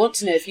 I want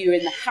to know if you're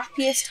in the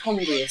happiest,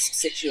 hungriest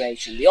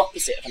situation, the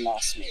opposite of a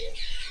last meal,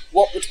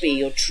 what would be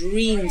your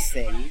dream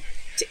thing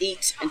to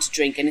eat and to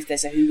drink? And if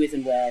there's a who, with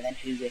and where, then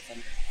who, with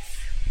and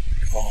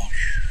where.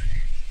 Gosh.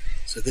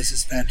 So this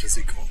is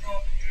fantasy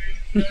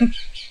corner.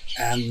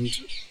 And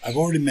I've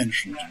already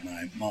mentioned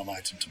my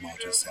Marmite and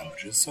tomato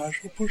sandwiches, so I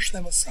shall push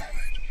them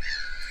aside.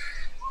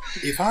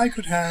 If I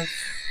could have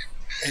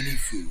any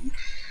food,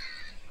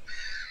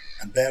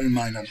 and bear in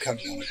mind I'm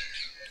currently on a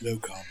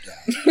low-carb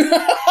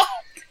diet,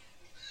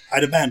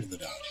 I'd abandon the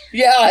diet.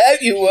 Yeah, I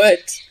hope you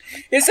would.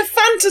 It's a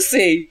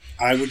fantasy.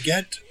 I would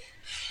get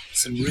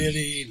some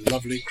really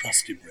lovely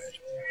crusty bread.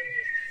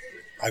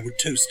 I would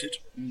toast it,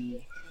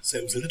 so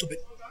it was a little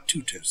bit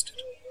too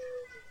toasted.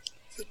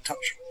 There's a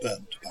touch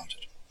burnt about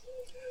it.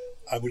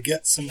 I would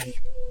get some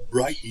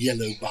bright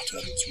yellow butter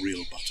that's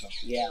real butter.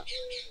 Yeah.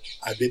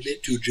 I'd be a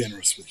bit too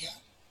generous with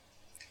that.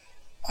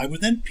 I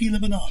would then peel a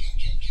banana.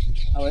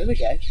 Oh, here we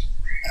go.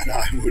 And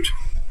I would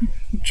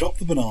chop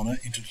the banana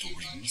into little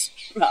rings.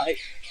 Right.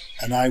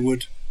 And I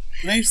would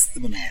place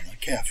the banana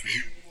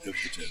carefully over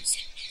the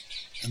toast.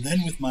 And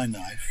then with my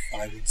knife,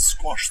 I would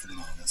squash the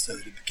banana so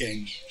that it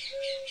became,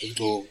 the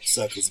little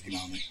circles of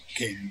banana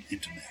came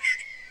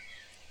intermeshed.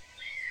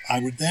 I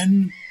would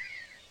then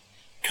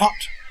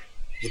cut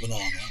the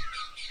banana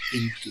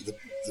into the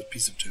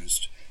piece of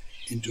toast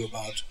into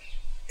about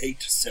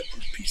 8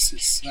 separate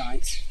pieces.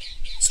 Right.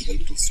 So they're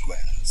little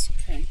squares.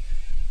 Okay.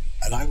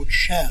 And I would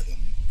share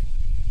them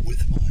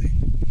with my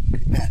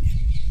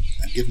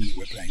given that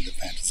we're playing the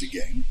fantasy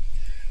game,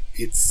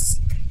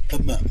 it's a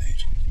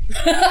mermaid.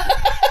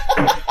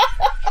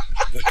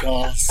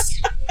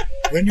 Because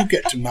when you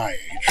get to my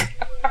age,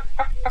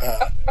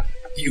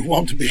 you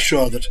want to be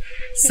sure that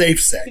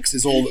safe sex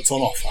is all that's on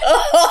offer.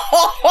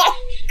 Oh,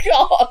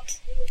 God!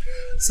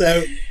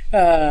 So,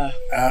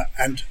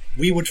 and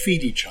we would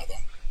feed each other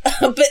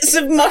bits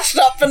of mushed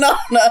up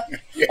banana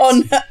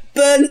on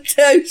burnt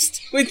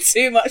toast with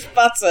too much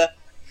butter.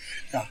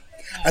 Yeah.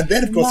 And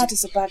then, of course... Mad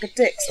as a bag of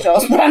dicks,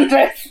 Giles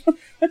Brandreth.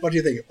 What do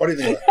you think? What do you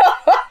think of that?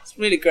 It's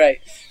really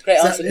great. Great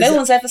answer. No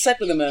one's ever said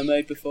with a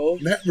mermaid before.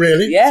 No,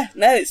 really? Yeah,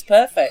 no, it's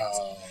perfect.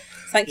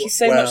 Thank you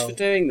so much for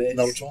doing this.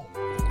 Not at all.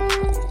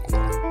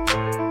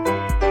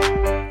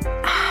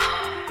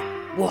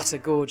 What a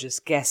gorgeous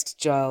guest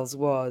Giles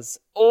was.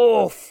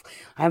 Oof!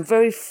 I'm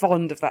very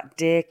fond of that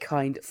dear,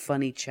 kind,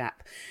 funny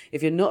chap.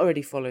 If you're not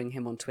already following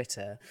him on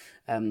Twitter,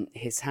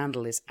 his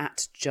handle is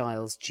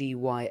 @Giles,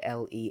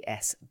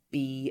 Giles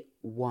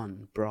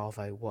B1,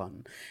 Bravo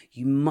 1.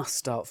 You must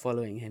start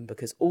following him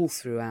because all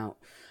throughout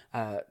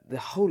the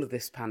whole of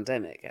this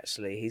pandemic,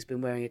 actually, he's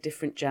been wearing a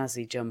different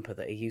jazzy jumper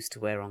that he used to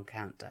wear on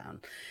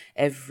Countdown.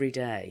 Every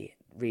day,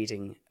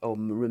 reading or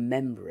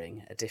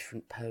remembering a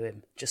different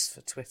poem just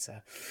for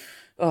Twitter.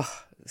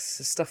 Oh, it's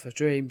the stuff of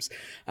dreams.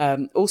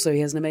 Also, he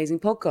has an amazing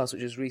podcast,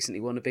 which has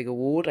recently won a big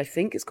award, I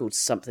think. It's called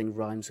Something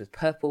Rhymes with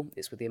Purple.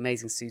 It's with the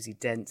amazing Susie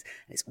Dent.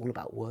 And it's all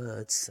about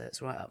words, so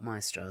it's right up my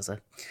Strauser.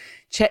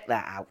 Check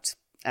that out.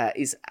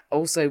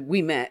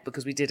 We met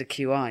because we did a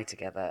QI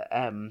together.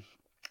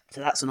 So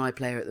that's on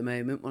iPlayer at the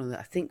moment.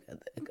 I think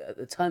at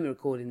the time of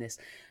recording this,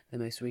 the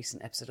most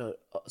recent episode,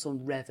 it's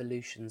on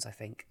Revolutions, I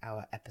think,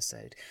 our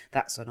episode.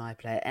 That's on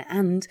iPlayer.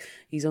 And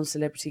he's on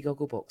Celebrity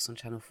Gogglebox on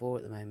Channel 4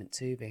 at the moment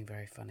too, being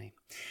very funny.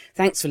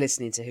 Thanks for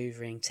listening to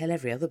Hoovering. Tell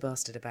every other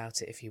bastard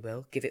about it, if you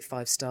will. Give it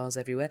 5 stars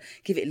everywhere.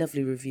 Give it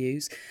lovely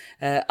reviews.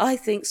 I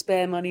think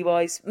spare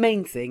money-wise,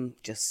 main thing,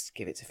 just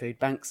give it to food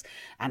banks.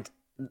 And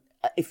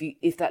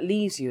if that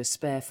leaves you a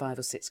spare 5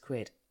 or 6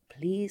 quid,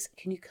 please,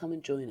 can you come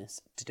and join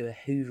us to do a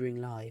Hoovering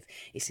Live?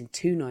 It's in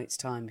 2 nights'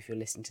 time if you're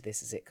listening to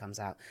this as it comes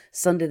out.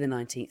 Sunday the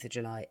 19th of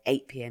July,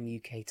 8 p.m.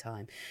 UK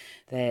time.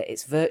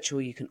 It's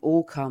virtual. You can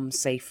all come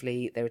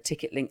safely. There are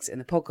ticket links in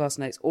the podcast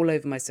notes all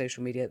over my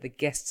social media. The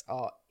guests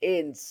are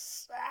insanely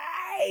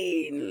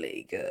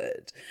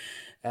good.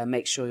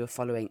 Make sure you're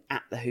following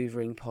 @the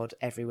Hoovering Pod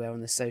everywhere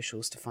on the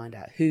socials to find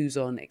out who's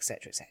on,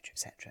 etc., etc.,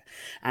 etc.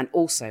 And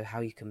also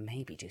how you can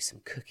maybe do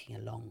some cooking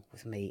along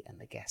with me and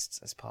the guests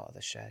as part of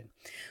the show.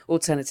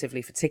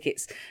 Alternatively, for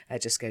tickets,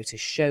 just go to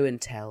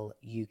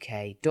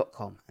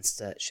showandtelluk.com and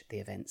search the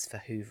events for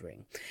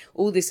Hoovering.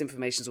 All this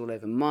information is all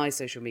over my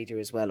social media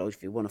as well, or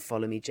if you want to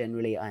follow me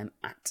generally, I am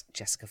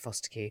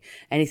 @JessicaFosterQ.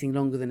 Anything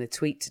longer than a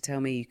tweet to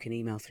tell me, you can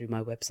email through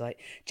my website,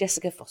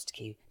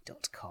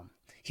 jessicafosterq.com.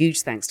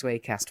 Huge thanks to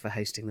Acast for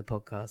hosting the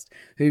podcast.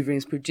 Hoovering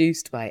is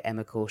produced by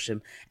Emma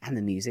Corsham and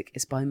the music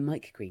is by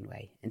Mike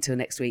Greenway. Until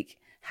next week,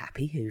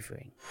 happy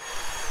Hoovering.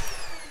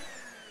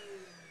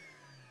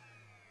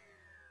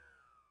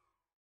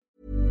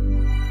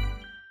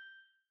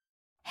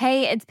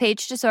 Hey, it's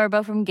Paige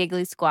DeSorbo from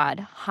Giggly Squad.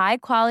 High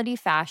quality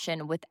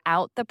fashion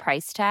without the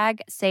price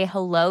tag. Say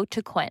hello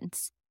to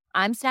Quince.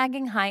 I'm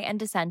snagging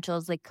high-end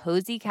essentials like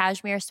cozy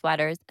cashmere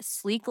sweaters,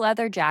 sleek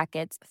leather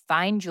jackets,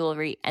 fine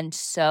jewelry, and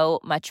so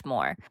much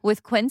more.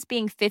 With Quince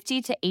being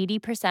 50 to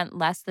 80%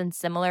 less than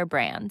similar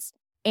brands.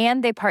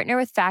 And they partner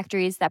with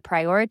factories that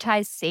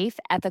prioritize safe,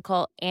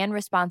 ethical, and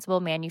responsible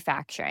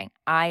manufacturing.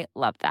 I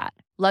love that.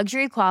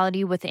 Luxury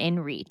quality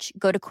within reach.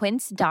 Go to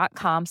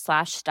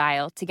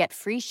quince.com/style to get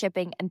free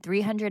shipping and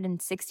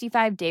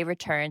 365-day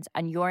returns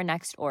on your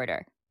next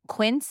order.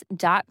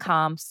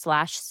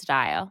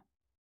 Quince.com/style.